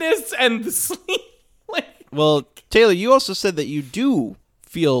darkness and the sleep. Like, Well, Taylor, you also said that you do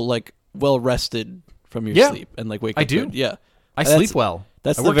feel like well rested from your Yeah. sleep and like wake I up do. good. Yeah. I That's- sleep well.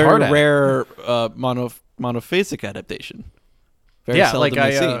 That's I the worked hard very at it. rare monophasic adaptation. Very Yeah, like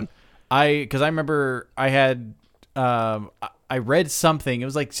seldomly seen. because I remember I had I read something. It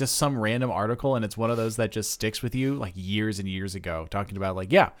was like just some random article, and it's one of those that just sticks with you like years and years ago, talking about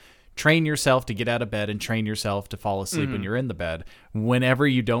like train yourself to get out of bed and train yourself to fall asleep when you're in the bed. Whenever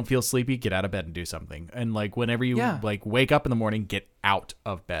you don't feel sleepy, get out of bed and do something. And like whenever you like wake up in the morning, get out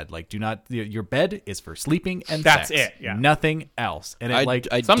of bed. Like do not, your bed is for sleeping and That's sex. it, yeah. Nothing else. And it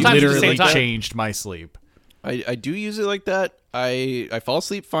I Sometimes at the literally same time- changed my sleep. I do use it like that. I fall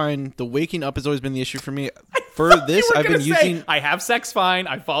asleep fine. The waking up has always been the issue for me. For this, You were I've been gonna using. say, I have sex fine.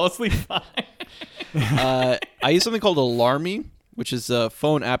 I fall asleep fine. I use something called Alarmy, which is a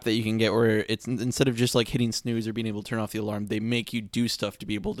phone app that you can get where it's instead of just like hitting snooze or being able to turn off the alarm, they make you do stuff to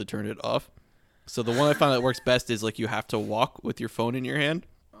be able to turn it off. So the one I found that works best is like you have to walk with your phone in your hand,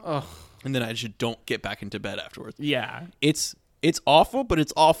 and then I just don't get back into bed afterwards. Yeah. It's awful, but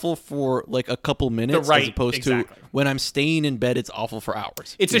it's awful for like a couple minutes right, as opposed exactly. to when I'm staying in bed, it's awful for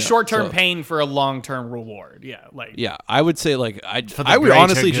hours. It's you a know? short-term So, pain for a long-term reward. Yeah, like Yeah, I would say like I the would greater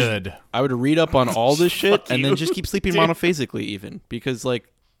honestly good. I would read up on all this shit and you, then just keep sleeping dude. monophasically even because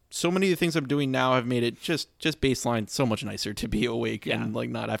like so many of the things I'm doing now have made it just baseline so much nicer to be awake and like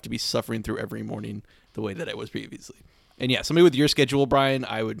not have to be suffering through every morning the way that I was previously. And yeah, somebody with your schedule, Brian,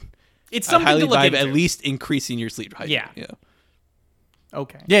 I'd something highly to look advise into. at least increasing your sleep hygiene. Yeah.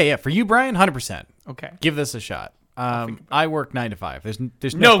 Okay. Yeah. For you, Brian, 100%. Okay. Give this a shot. I work 9 to 5.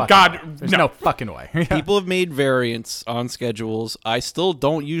 There's No, no fucking God, way. There's no. no fucking way. People have made variants on schedules. I still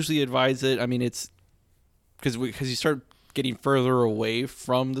don't usually advise it. I mean, it's because you start getting further away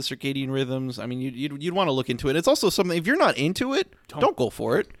from the circadian rhythms. I mean, you'd want to look into it. It's also something, if you're not into it, don't go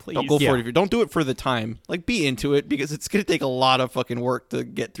for it. Don't go Please. for it. If you don't do it for the time, like be into it because it's going to take a lot of fucking work to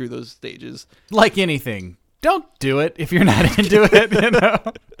get through those stages. Like anything, don't do it if you're not into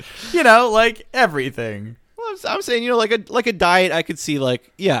it. You know, like everything. Well, I'm saying, like a diet, I could see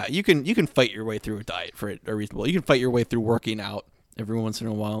like, yeah, you can fight your way through a diet for a reasonable. You can fight your way through working out every once in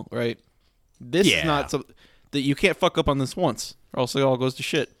a while, right? This is not something that you can't fuck up on this once, or else it all goes to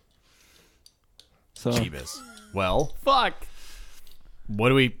shit. So Jeebus. Well, Fuck. what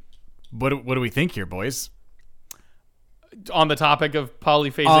do we think here, boys? On the topic of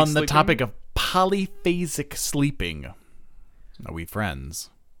polyphasic On the sleeping? topic of polyphasic sleeping, are we friends?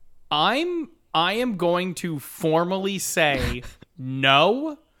 I am going to formally say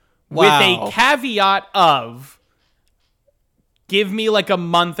no Wow. with a caveat of give me like a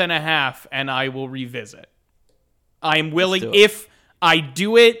month and a half and I will revisit. I'm willing, do it. if I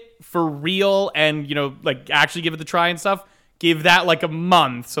do it for real and, like actually give it the try and stuff, give that like a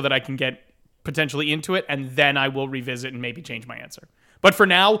month so that I can get potentially into it, and then I will revisit and maybe change my answer. But for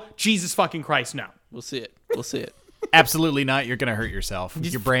now, Jesus fucking Christ, no. we'll see it. We'll see it. Absolutely not. You're gonna hurt yourself.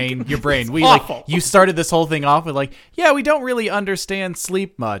 Your brain. We awful. you started this whole thing off with like, yeah, we don't really understand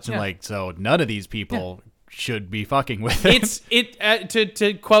sleep much, and Yeah. like, so none of these people should be fucking with it.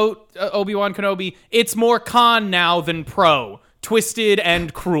 To quote Obi-Wan Kenobi, it's more con now than pro, twisted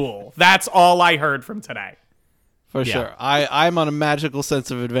and cruel. That's all I heard from today. For Yeah. sure. I'm on a magical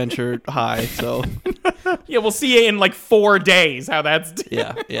sense of adventure high, so Yeah, we'll see you in like 4 days. How that's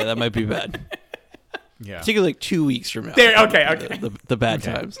yeah, that might be bad. Yeah, Particularly like 2 weeks from now. There, okay. The bad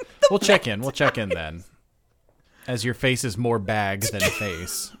times. we'll check in. We'll check in then, as your face is more bag than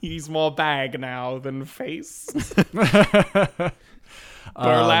face. He's more bag now than face.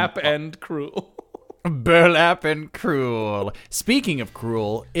 Burlap and cruel. Burlap and cruel. Speaking of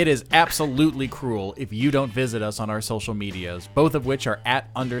cruel, it is absolutely cruel if you don't visit us on our social medias, both of which are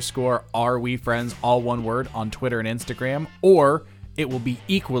 @_ReWeFriends, all one word, on Twitter and Instagram, or it will be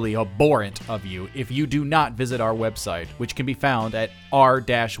equally abhorrent of you if you do not visit our website, which can be found at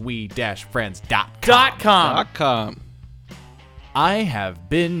r-we-friends.com. .com. I have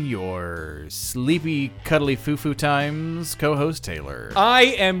been your sleepy, cuddly foo-foo times co-host, Taylor. I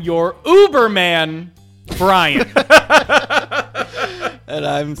am your Uberman, Brian. And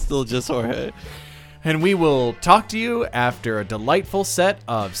I'm still just Jorge. And we will talk to you after a delightful set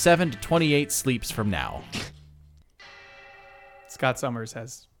of 7 to 28 sleeps from now. Scott Summers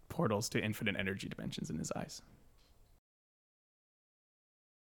has portals to infinite energy dimensions in his eyes.